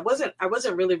back, because I wasn't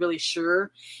really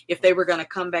sure if they were going to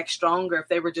come back strong or if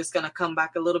they were just going to come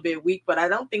back a little bit weak. But I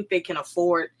don't think they can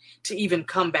afford to even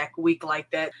come back weak like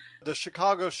that. The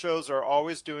Chicago shows are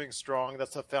always doing strong.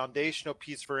 That's a foundational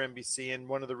piece for NBC, and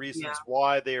one of the reasons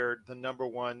why they're the number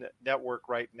one network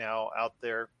right now out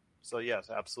there. So, yes,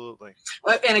 absolutely.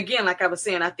 And again, like I was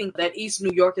saying, I think that East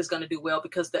New York is going to do well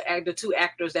because the two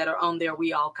actors that are on there,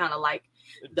 we all kind of like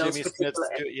those Jimmy particular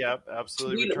Smith's,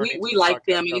 absolutely. We like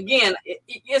them. And again,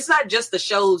 it's not just the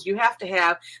shows. You have to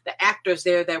have the actors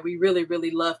there that we really,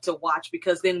 really love to watch,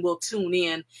 because then we'll tune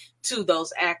in to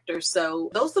those actors.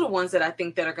 So those are the ones that I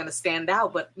think that are going to stand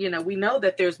out. But, we know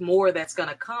that there's more that's going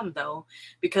to come, though,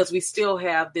 because we still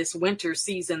have this winter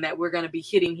season that we're going to be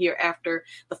hitting here after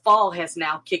the fall has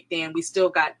now kicked in. We still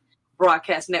got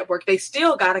broadcast network. They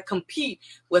still got to compete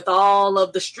with all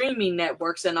of the streaming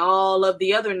networks and all of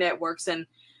the other networks. And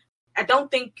I don't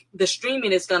think the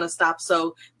streaming is going to stop.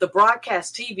 So the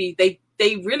broadcast TV, they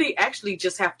really actually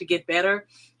just have to get better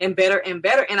and better and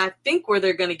better. And I think where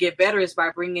they're going to get better is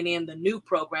by bringing in the new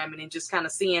programming and just kind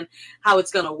of seeing how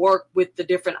it's going to work with the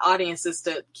different audiences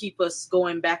to keep us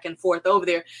going back and forth over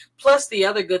there. Plus, the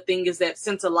other good thing is that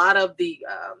since a lot of the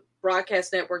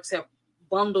broadcast networks have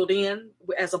bundled in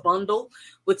as a bundle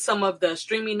with some of the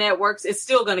streaming networks, it's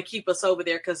still going to keep us over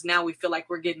there, because now we feel like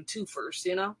we're getting two first,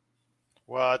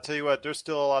 Well, I'll tell you what, there's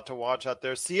still a lot to watch out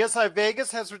there. CSI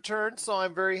Vegas has returned, so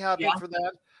I'm very happy for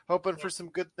that. Hoping for some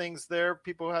good things there.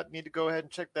 People need to go ahead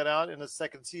and check that out in the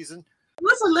second season. It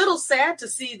was a little sad to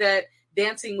see that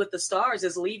Dancing with the Stars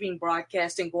is leaving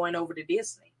broadcast and going over to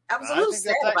Disney. I was a little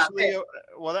sad about that.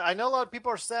 Well, I know a lot of people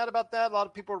are sad about that. A lot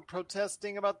of people are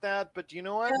protesting about that. But you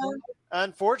know what?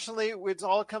 Unfortunately, it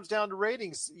all comes down to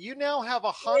ratings. You now have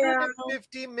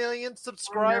 150 million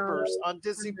subscribers on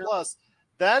Disney Plus.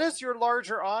 That is your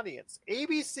larger audience.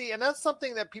 ABC, and that's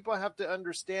something that people have to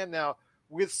understand now,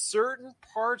 with certain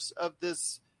parts of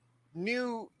this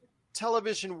new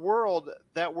television world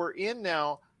that we're in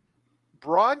now,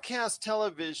 broadcast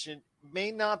television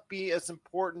may not be as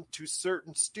important to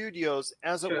certain studios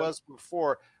as it was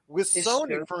before. With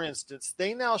Sony, for instance,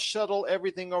 they now shuttle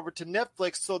everything over to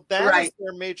Netflix, so that is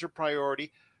their major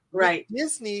priority. With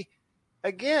Disney,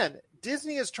 again,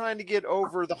 Disney is trying to get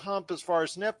over the hump as far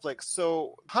as Netflix.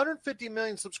 So 150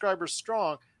 million subscribers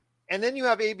strong. And then you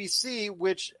have ABC,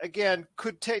 which, again,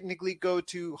 could technically go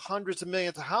to hundreds of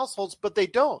millions of households, but they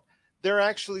don't. They're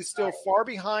actually still far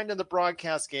behind in the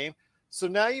broadcast game. So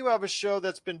now you have a show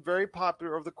that's been very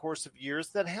popular over the course of years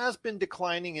that has been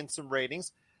declining in some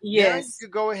ratings. Yes. Now you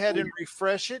could go ahead and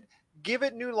refresh it, give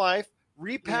it new life,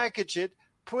 repackage it,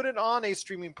 put it on a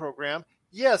streaming program.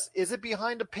 Yes. Is it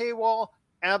behind a paywall?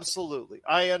 Absolutely.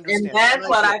 I understand. And that's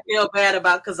what I feel bad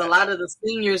about, because a lot of the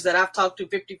seniors that I've talked to,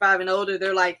 55 and older,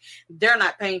 they're like, they're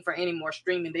not paying for any more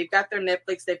streaming. They've got their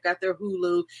Netflix, they've got their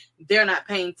Hulu. They're not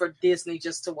paying for Disney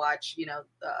just to watch,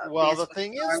 well, the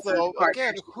thing is, though,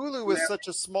 again, Hulu is such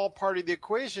a small part of the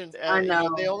equation. And,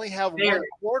 they only have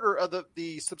 1/4 of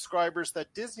the subscribers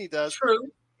that Disney does.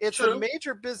 True. It's a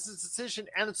major business decision,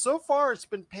 and so far it's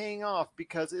been paying off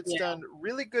because it's done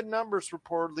really good numbers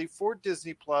reportedly for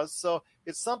Disney Plus. So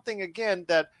it's something, again,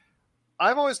 that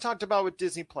I've always talked about with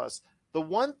Disney Plus. The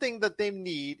one thing that they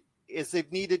need is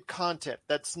they've needed content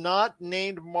that's not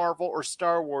named Marvel or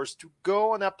Star Wars to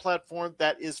go on that platform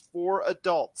that is for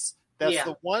adults. That's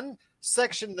the one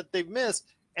section that they've missed.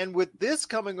 And with this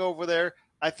coming over there,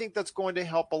 I think that's going to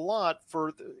help a lot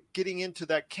for getting into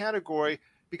that category,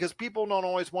 because people don't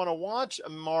always want to watch a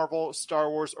Marvel, Star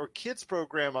Wars, or kids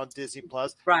program on Disney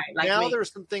Plus. Right. Like now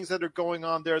there's some things that are going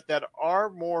on there that are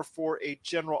more for a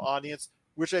general audience,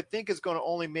 which I think is going to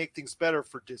only make things better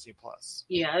for Disney Plus.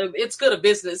 Yeah, it's good at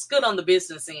business. It's good on the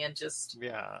business end.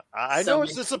 I know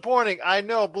it's disappointing. I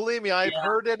know. Believe me, I've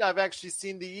heard it. I've actually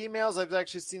seen the emails. I've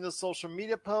actually seen the social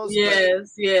media posts.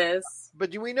 Yes.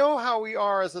 But we know how we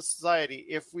are as a society.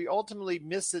 If we ultimately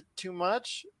miss it too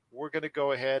much, we're going to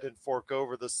go ahead and fork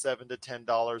over the $7 to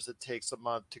 $10 it takes a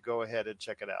month to go ahead and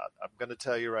check it out. I'm going to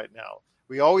tell you right now.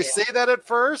 We always say that at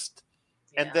first,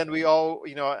 and then we all,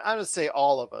 I'm going to say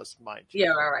all of us, mind you. Yeah,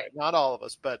 right. Not all of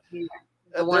us, but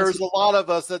there's a lot of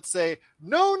us that say,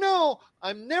 no,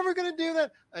 I'm never going to do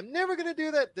that. I'm never going to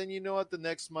do that. Then you know what? The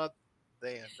next month,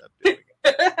 they end up doing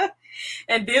it.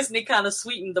 And Disney kind of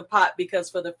sweetened the pot, because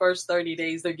for the first 30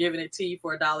 days, they're giving it to you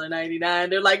for $1.99.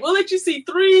 They're like, we'll let you see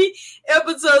 3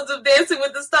 episodes of Dancing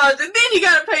with the Stars, and then you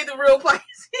got to pay the real price.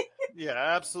 Yeah,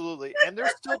 absolutely. And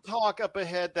there's still talk up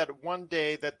ahead that one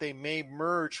day that they may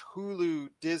merge Hulu,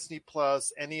 Disney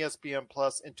Plus, and ESPN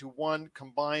Plus into one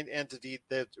combined entity.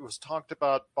 That was talked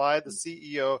about by the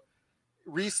CEO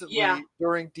recently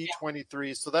during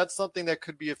D23. So that's something that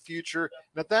could be a future.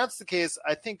 And if that's the case,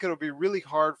 I think it'll be really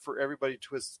hard for everybody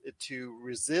to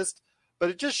resist.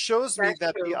 But it just shows me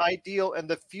that the ideal and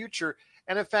the future,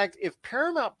 and in fact, if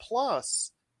Paramount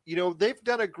Plus, they've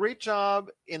done a great job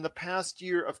in the past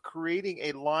year of creating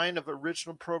a line of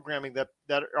original programming that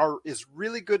is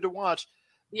really good to watch.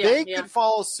 They could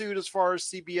follow suit as far as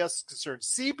CBS is concerned.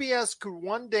 CBS could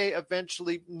one day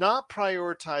eventually not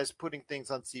prioritize putting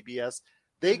things on CBS.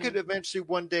 They could eventually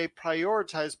one day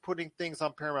prioritize putting things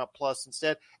on Paramount Plus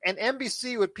instead. And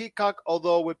NBC with Peacock,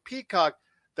 although with Peacock,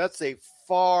 that's a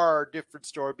far different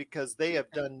story, because they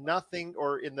have done nothing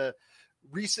or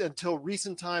until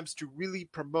recent times to really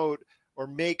promote or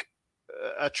make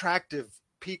attractive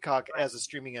Peacock as a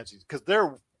streaming entity, because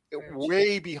they're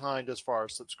way behind as far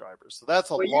as subscribers. So that's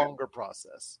a longer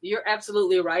process. You're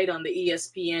absolutely right on the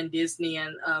ESPN, Disney,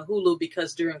 and Hulu,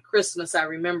 because during Christmas, I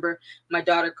remember my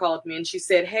daughter called me and she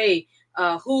said, hey,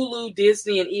 Hulu,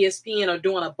 Disney, and ESPN are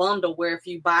doing a bundle where if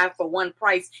you buy for one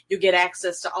price, you get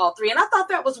access to all 3. And I thought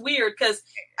that was weird, because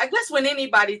I guess when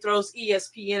anybody throws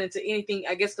ESPN into anything,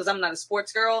 I guess because I'm not a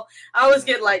sports girl, I always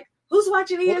get like, who's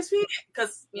watching ESPN?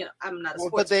 Because I'm not a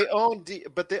sports. But they own.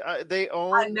 They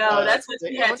own. I know that's what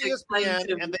you had to explain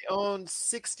to me. And they own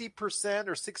 60%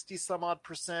 or 60 some odd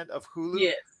percent of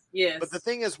Hulu. Yes. But the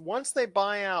thing is, once they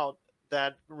buy out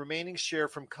that remaining share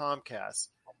from Comcast,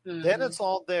 then it's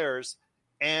all theirs.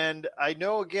 And I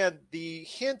know, again, the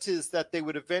hint is that they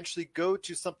would eventually go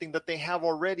to something that they have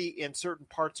already in certain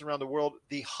parts around the world,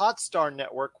 the Hotstar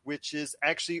network, which is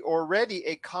actually already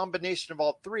a combination of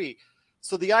all 3.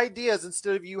 So the idea is,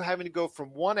 instead of you having to go from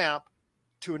one app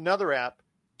to another app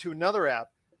to another app,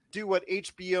 do what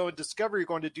HBO and Discovery are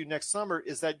going to do next summer,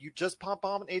 is that you just pop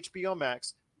on HBO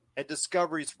Max and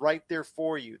Discovery's right there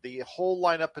for you. The whole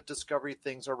lineup of Discovery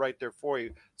things are right there for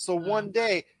you. So one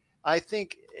day, I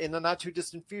think in the not too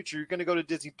distant future, you're going to go to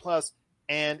Disney Plus,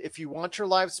 and if you want your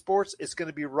live sports, it's going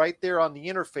to be right there on the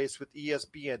interface with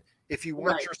ESPN. If you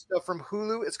want Right. your stuff from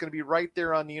Hulu, it's going to be right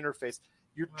there on the interface.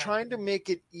 You're Right. trying to make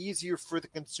it easier for the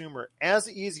consumer, as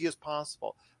easy as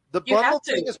possible. The You have bundle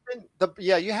to. thing has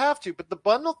been you have to, but the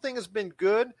bundle thing has been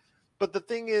good. But the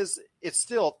thing is, it's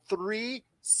still 3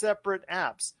 separate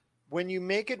apps. When you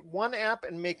make it one app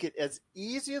and make it as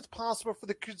easy as possible for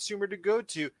the consumer to go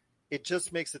to, it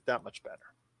just makes it that much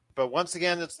better. But once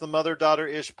again, it's the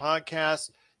Mother-Daughter-ish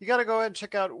podcast. You got to go ahead and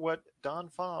check out what Dawn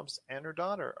Fobbs and her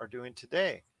daughter are doing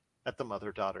today at the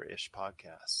Mother-Daughter-ish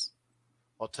podcast.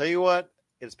 I'll tell you what,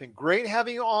 it's been great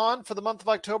having you on for the month of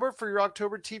October for your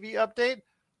October TV update.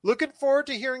 Looking forward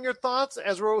to hearing your thoughts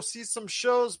as we'll see some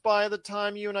shows by the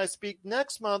time you and I speak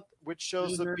next month, which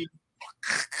shows will be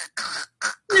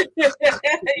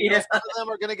Yeah. some of them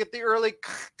are going to get the early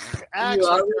action. You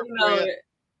already know it.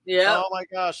 Yeah. Oh my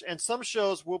gosh. And some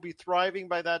shows will be thriving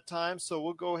by that time. So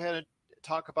we'll go ahead and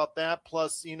talk about that.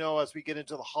 Plus, as we get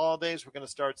into the holidays, we're going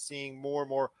to start seeing more and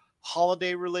more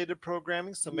holiday related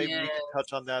programming. So maybe we can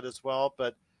touch on that as well.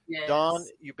 But Yes. Dawn,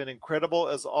 you've been incredible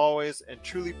as always, and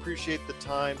truly appreciate the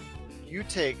time you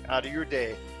take out of your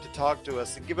day to talk to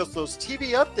us and give us those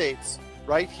TV updates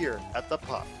right here at the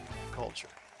Pop Culture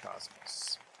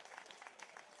Cosmos.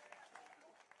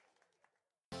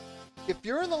 If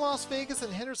you're in the Las Vegas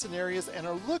and Henderson areas and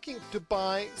are looking to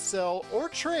buy, sell, or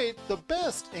trade the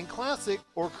best in classic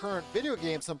or current video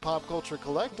games and pop culture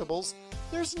collectibles,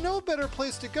 there's no better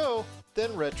place to go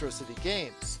than Retro City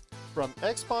Games. From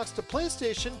Xbox to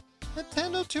PlayStation,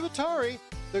 Nintendo to Atari,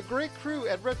 the great crew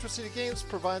at Retro City Games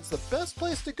provides the best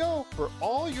place to go for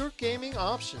all your gaming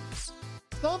options.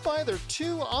 Stop by their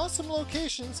 2 awesome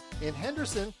locations in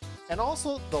Henderson and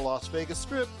also the Las Vegas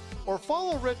Strip, or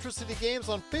follow Retro City Games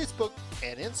on Facebook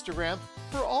and Instagram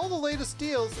for all the latest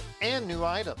deals and new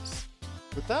items.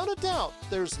 Without a doubt,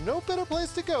 there's no better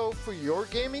place to go for your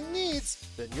gaming needs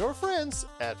than your friends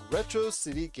at Retro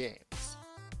City Games.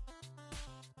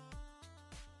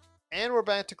 And we're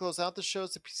back to close out the show.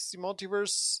 It's the PC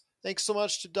Multiverse. Thanks so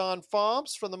much to Dawn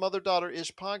Fobbs from the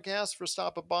Mother-Daughter-ish podcast for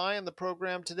stopping by in the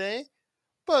program today.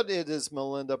 But it is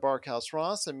Melinda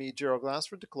Barkhouse-Ross and me, Gerald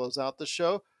Glassford, to close out the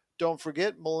show. Don't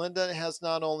forget, Melinda has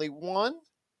not only 1,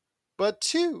 but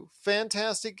 2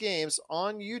 fantastic games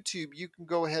on YouTube you can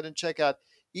go ahead and check out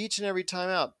each and every time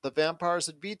out. The Vampires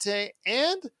at Vitae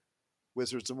and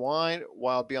Wizards of Wine,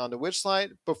 Wild Beyond the Witchlight.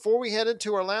 Before we head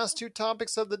into our last 2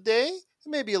 topics of the day,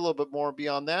 and maybe a little bit more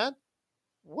beyond that,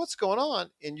 what's going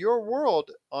on in your world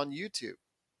on YouTube?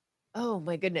 Oh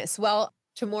my goodness. Well,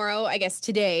 tomorrow, I guess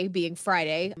today being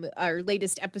Friday, our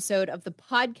latest episode of the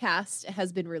podcast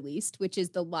has been released, which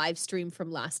is the live stream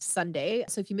from last Sunday.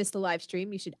 So if you missed the live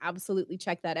stream, you should absolutely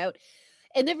check that out.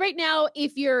 And then right now,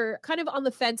 if you're kind of on the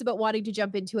fence about wanting to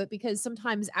jump into it, because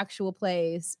sometimes actual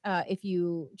plays, if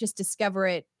you just discover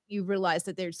it, you realize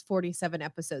that there's 47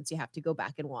 episodes you have to go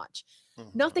back and watch.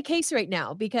 Mm-hmm. Not the case right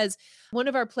now, because one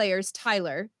of our players,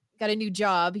 Tyler, got a new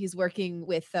job. He's working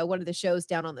with one of the shows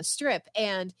down on the Strip,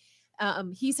 and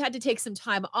he's had to take some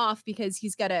time off because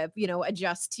he's got to,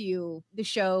 adjust to the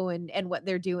show and what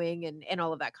they're doing and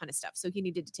all of that kind of stuff. So he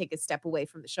needed to take a step away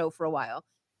from the show for a while,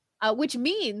 which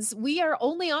means we are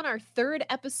only on our 3rd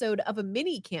episode of a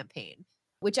mini campaign,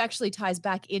 which actually ties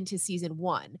back into season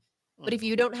 1. But if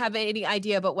you don't have any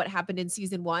idea about what happened in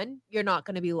season 1, you're not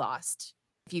going to be lost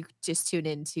if you just tune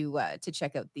in to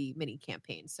check out the mini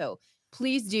campaign. So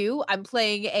please do. I'm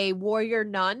playing a warrior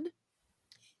nun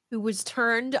who was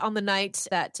turned on the night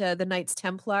that the Knights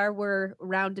Templar were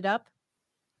rounded up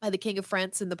by the King of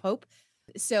France and the Pope.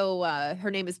 So her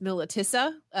name is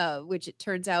Militissa, which it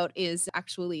turns out is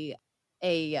actually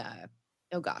a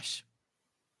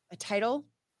title,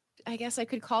 I guess I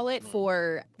could call it,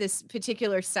 for this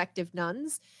particular sect of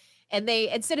nuns. And they,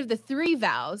 instead of the 3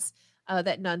 vows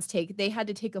that nuns take, they had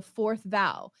to take a 4th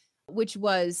vow, which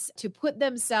was to put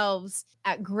themselves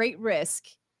at great risk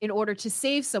in order to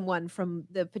save someone from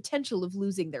the potential of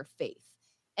losing their faith.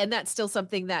 And that's still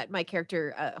something that my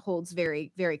character holds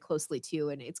very, very closely to.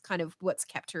 And it's kind of what's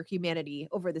kept her humanity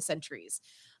over the centuries.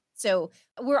 So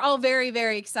we're all very,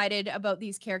 very excited about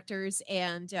these characters.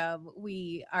 And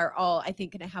we are all, I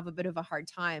think, going to have a bit of a hard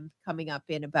time coming up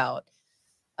in about,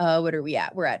 what are we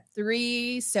at? We're at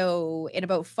 3. So in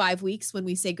about 5 weeks, when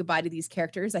we say goodbye to these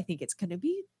characters, I think it's going to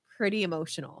be pretty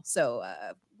emotional. So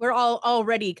we're all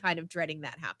already kind of dreading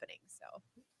that happening. So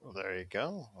Well, there you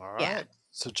go. All right. Yeah.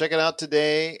 So check it out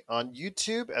today on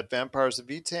YouTube at Vampires of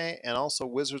Vitae and also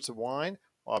Wizards of Wine,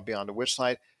 Wild Beyond the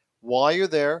Witchlight. While you're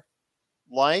there,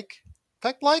 like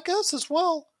us as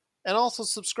well, and also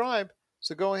subscribe.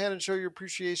 So go ahead and show your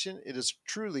appreciation. It is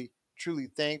truly, truly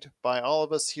thanked by all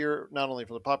of us here, not only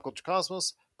from the Pop Culture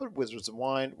Cosmos, but Wizards of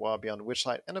Wine, Wild Beyond the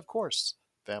Witchlight, and of course,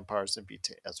 Vampires and Beat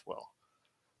as well.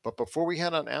 But before we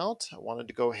head on out, I wanted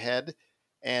to go ahead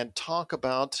and talk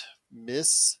about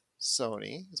Miss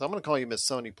Sony. So I'm going to call you Miss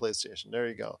Sony PlayStation. There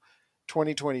you go.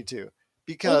 2022.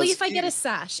 Because only if I get a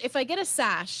sash. If I get a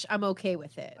sash, I'm okay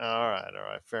with it. All right.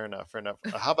 Fair enough.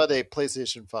 How about a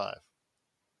PlayStation 5?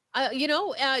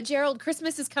 Gerald,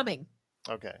 Christmas is coming.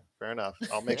 Okay, fair enough.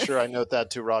 I'll make sure I note that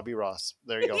to Robbie Ross.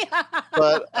 There you go. Yeah.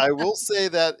 But I will say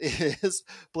that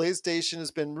PlayStation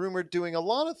has been rumored doing a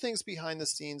lot of things behind the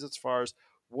scenes as far as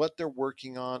what they're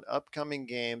working on, upcoming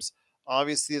games.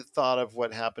 Obviously, the thought of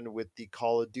what happened with the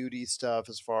Call of Duty stuff,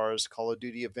 as far as Call of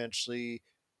Duty eventually,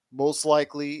 most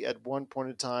likely at one point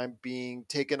in time, being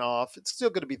taken off. It's still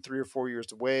going to be 3 or 4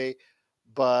 years away,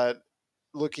 but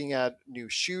looking at new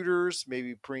shooters,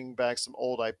 maybe bringing back some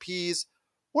old IPs.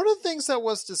 One of the things that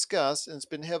was discussed, and it's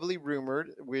been heavily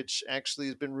rumored, which actually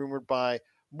has been rumored by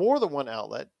more than one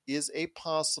outlet, is a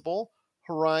possible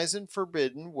Horizon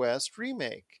Forbidden West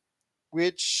remake,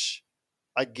 which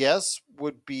I guess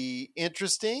would be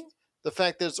interesting. The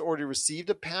fact that it's already received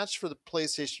a patch for the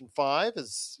PlayStation 5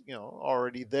 is,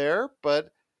 already there.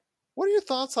 But what are your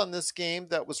thoughts on this game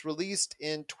that was released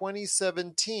in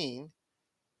 2017,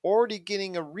 already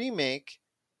getting a remake,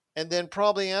 and then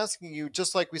probably asking you,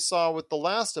 just like we saw with The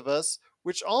Last of Us,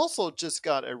 which also just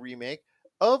got a remake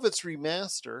of its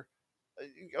remaster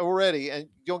already. And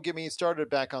don't get me started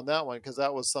back on that one, because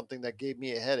that was something that gave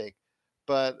me a headache.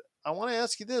 But I want to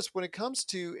ask you this. When it comes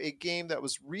to a game that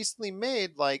was recently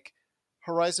made, like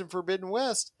Horizon Forbidden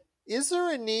West, is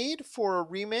there a need for a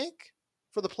remake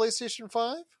for the PlayStation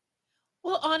 5?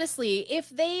 Well, honestly, if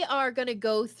they are going to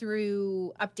go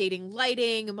through updating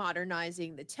lighting,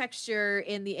 modernizing the texture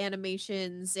in the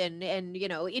animations, and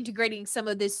integrating some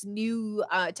of this new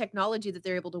technology that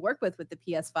they're able to work with the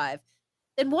PS5,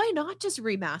 then why not just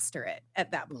remaster it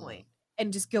at that point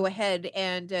and just go ahead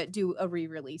and do a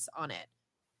re-release on it?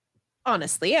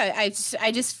 Honestly, I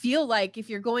just feel like if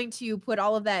you're going to put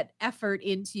all of that effort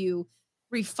into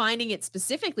refining it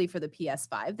specifically for the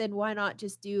PS5, then why not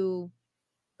just do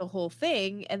the whole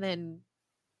thing and then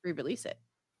re-release it?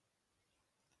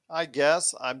 I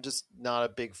guess I'm just not a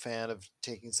big fan of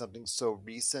taking something so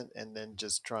recent and then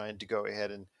just trying to go ahead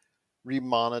and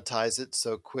remonetize it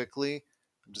so quickly.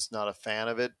 I'm just not a fan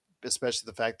of it, especially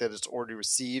the fact that it's already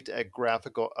received a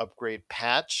graphical upgrade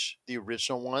patch, the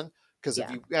original one. Because if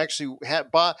you actually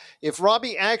if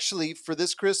Robbie actually for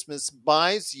this Christmas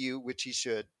buys you, which he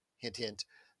should, hint, hint,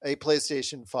 a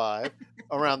PlayStation 5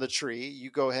 around the tree, you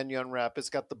go ahead and you unwrap it. It's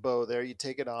got the bow there. You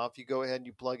take it off. You go ahead and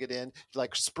you plug it in. You're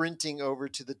like sprinting over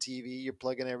to the TV. You're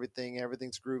plugging everything.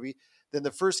 Everything's groovy. Then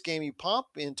the first game you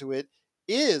pop into it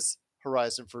is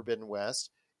Horizon Forbidden West.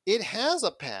 It has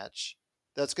a patch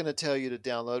that's going to tell you to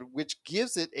download, which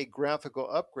gives it a graphical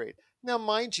upgrade. Now,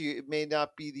 mind you, it may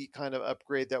not be the kind of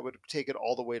upgrade that would take it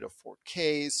all the way to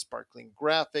 4K, sparkling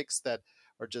graphics that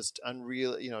are just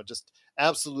unreal, just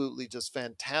absolutely just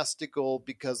fantastical,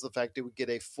 because the fact it would get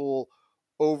a full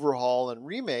overhaul and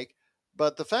remake.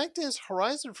 But the fact is,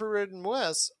 Horizon Forbidden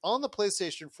West on the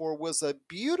PlayStation 4 was a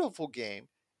beautiful game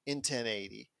in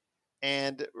 1080.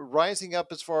 And rising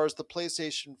up as far as the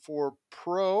PlayStation 4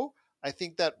 Pro, I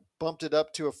think that bumped it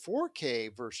up to a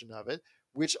 4K version of it,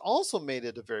 which also made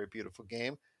it a very beautiful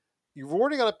game. You've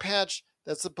already got a patch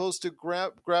that's supposed to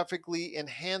graphically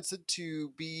enhance it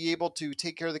to be able to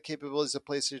take care of the capabilities of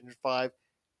PlayStation 5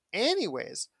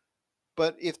 anyways.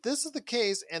 But if this is the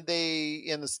case, and they,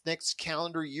 in this next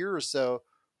calendar year or so,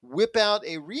 whip out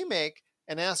a remake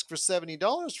and ask for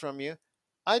 $70 from you,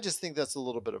 I just think that's a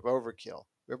little bit of overkill.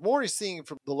 We're already seeing it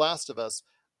from The Last of Us.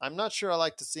 I'm not sure I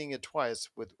like to seeing it twice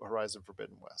with Horizon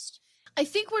Forbidden West. I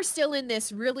think we're still in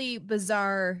this really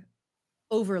bizarre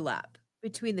overlap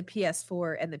between the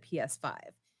PS4 and the PS5.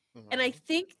 Mm-hmm. And I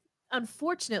think,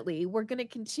 unfortunately, we're going to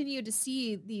continue to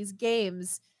see these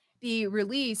games be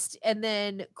released and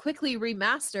then quickly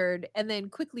remastered and then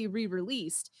quickly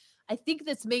re-released. I think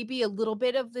this may be a little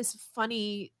bit of this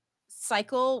funny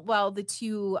cycle while the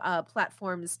two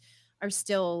platforms are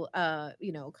still,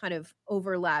 kind of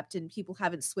overlapped and people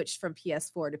haven't switched from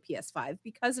PS4 to PS5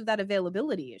 because of that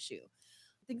availability issue.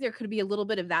 I think there could be a little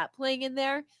bit of that playing in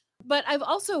there. But I've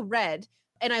also read,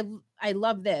 and I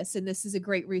love this, and this is a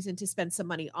great reason to spend some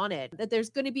money on it, that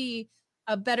there's going to be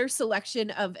a better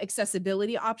selection of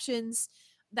accessibility options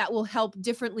that will help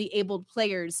differently abled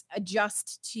players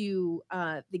adjust to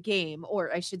the game,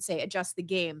 or I should say adjust the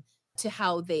game to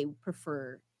how they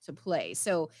prefer to play.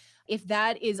 So if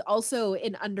that is also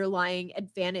an underlying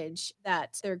advantage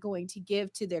that they're going to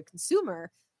give to their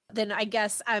consumer, then I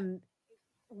guess I'm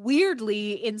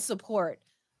weirdly in support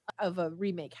of a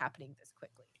remake happening this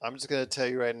quickly. I'm just going to tell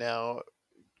you right now,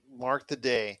 mark the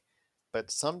day,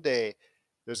 but someday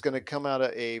there's going to come out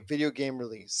a video game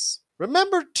release.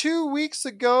 Remember 2 weeks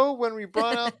ago when we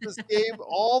brought out this game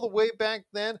all the way back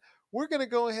then? We're going to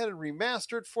go ahead and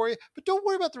remaster it for you. But don't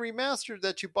worry about the remaster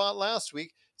that you bought last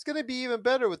week. It's going to be even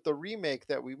better with the remake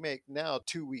that we make now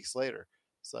 2 weeks later.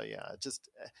 So yeah,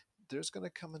 there's going to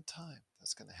come a time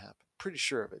that's going to happen. Pretty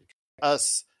sure of it.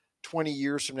 Us 20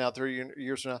 years from now, 30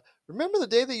 years from now. Remember the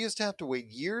day they used to have to wait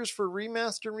years for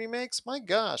remaster and remakes? My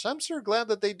gosh, I'm sure glad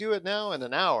that they do it now in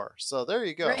an hour. So there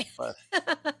you go. Right.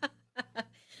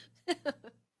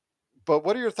 But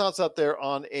what are your thoughts out there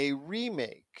on a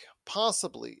remake,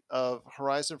 possibly, of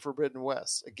Horizon Forbidden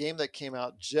West, a game that came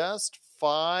out just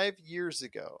 5 years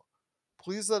ago?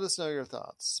 Please let us know your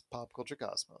thoughts.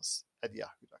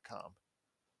 PopCultureCosmos@yahoo.com.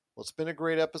 Well, it's been a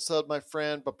great episode, my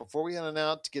friend, but before we head on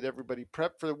out to get everybody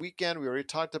prepped for the weekend, we already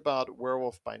talked about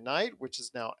Werewolf by Night, which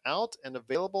is now out and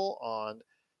available on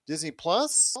Disney+.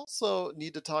 Also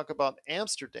need to talk about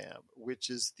Amsterdam, which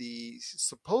is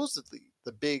supposedly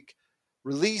the big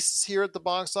release here at the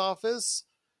box office,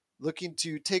 looking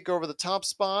to take over the top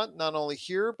spot, not only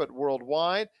here, but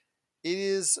worldwide. It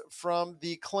is from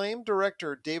the acclaimed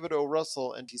director, David O.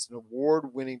 Russell, and he's an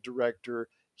award-winning director.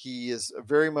 He is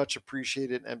very much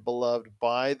appreciated and beloved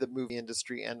by the movie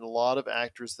industry and a lot of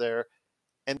actors there.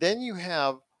 And then you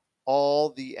have all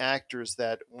the actors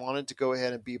that wanted to go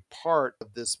ahead and be part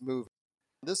of this movie.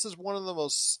 This is one of the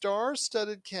most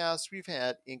star-studded casts we've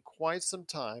had in quite some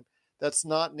time that's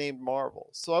not named Marvel.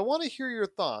 So I want to hear your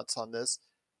thoughts on this.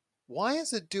 Why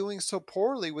is it doing so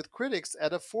poorly with critics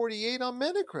at a 48 on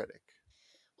Metacritic?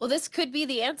 Well, this could be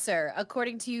the answer,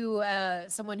 according to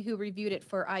someone who reviewed it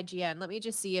for IGN. Let me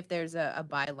just see if there's a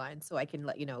byline so I can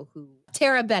let you know who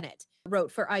Tara Bennett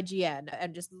wrote for IGN.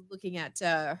 And just looking at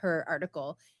her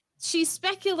article, she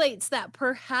speculates that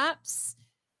perhaps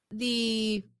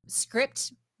the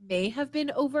script may have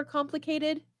been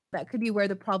overcomplicated. That could be where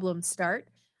the problems start.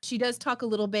 She does talk a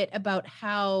little bit about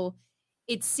how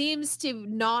it seems to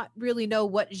not really know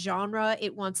what genre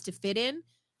it wants to fit in.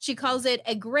 She calls it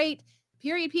a great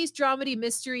period piece, dramedy,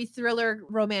 mystery, thriller,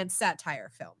 romance, satire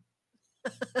film.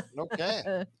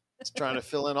 Okay. It's trying to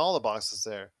fill in all the boxes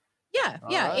there. Yeah,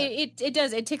 right. It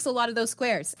does. It ticks a lot of those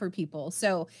squares for people.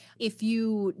 So if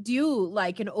you do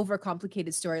like an overcomplicated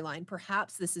storyline,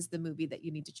 perhaps this is the movie that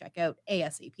you need to check out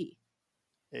ASAP.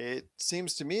 It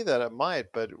seems to me that it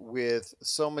might, but with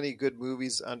so many good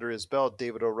movies under his belt,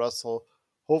 David O. Russell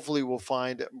hopefully will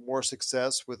find more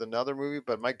success with another movie.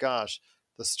 But my gosh,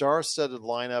 the star-studded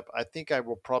lineup, I think I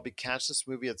will probably catch this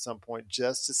movie at some point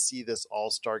just to see this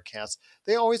all-star cast.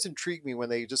 They always intrigue me when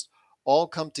they just all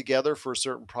come together for a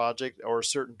certain project or a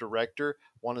certain director.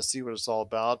 Want to see what it's all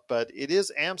about. But it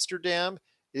is Amsterdam.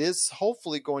 It is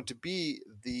hopefully going to be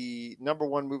the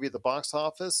 #1 movie at the box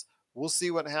office. We'll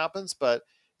see what happens. But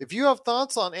if you have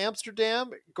thoughts on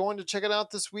Amsterdam, going to check it out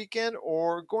this weekend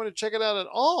or going to check it out at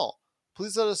all,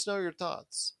 please let us know your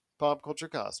thoughts.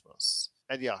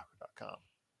 PopCultureCosmos@yahoo.com.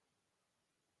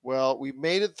 Well, we've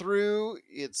made it through.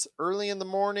 It's early in the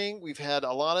morning. We've had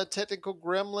a lot of technical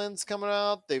gremlins coming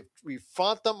out. We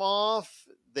fought them off.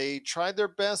 They tried their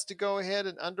best to go ahead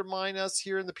and undermine us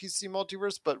here in the PC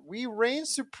Multiverse, but we reign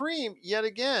supreme yet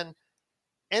again.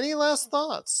 Any last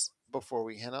thoughts before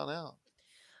we head on out?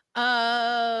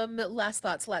 Last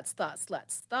thoughts.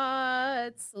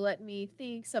 Let me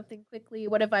think something quickly.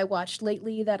 What have I watched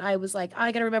lately that I was like,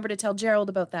 I gotta remember to tell Gerald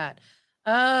about that?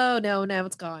 Oh no, now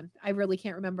it's gone. I really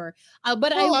can't remember.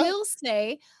 But I will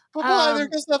say, bye-bye. There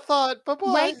goes that thought.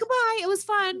 Bye-bye. Right, goodbye. It was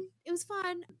fun.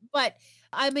 But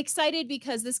I'm excited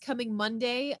because this coming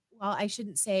Monday, well, I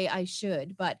shouldn't say I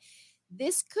should, but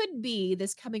this could be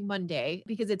this coming Monday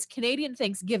because it's Canadian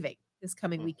Thanksgiving this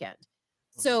coming weekend.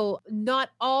 So not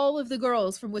all of the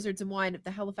girls from Wizards and Wine at the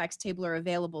Halifax table are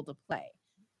available to play.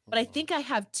 But I think I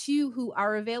have 2 who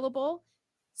are available.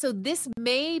 So this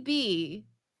may be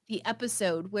the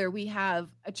episode where we have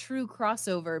a true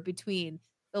crossover between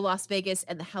the Las Vegas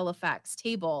and the Halifax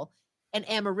table, and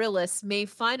Amaryllis may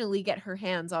finally get her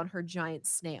hands on her giant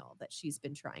snail that she's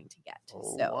been trying to get.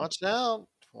 Oh, so watch out.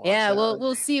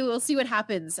 We'll see what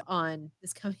happens on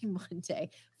this coming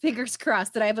Monday. Fingers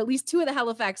crossed that I have at least 2 of the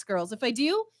Halifax girls. If I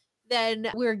do, then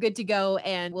we're good to go,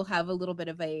 and we'll have a little bit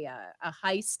of a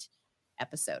heist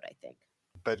episode, I think.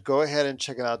 But go ahead and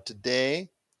check it out today,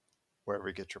 wherever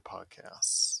you get your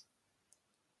podcasts.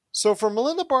 So for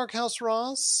Melinda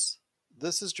Barkhouse-Ross,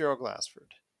 this is Gerald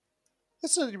Glassford.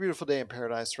 It's another beautiful day in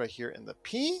paradise right here in the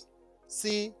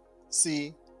PCC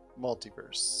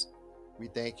Multiverse. We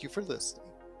thank you for listening.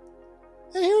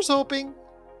 And here's hoping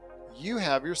you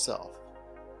have yourself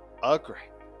a great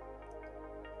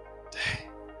day.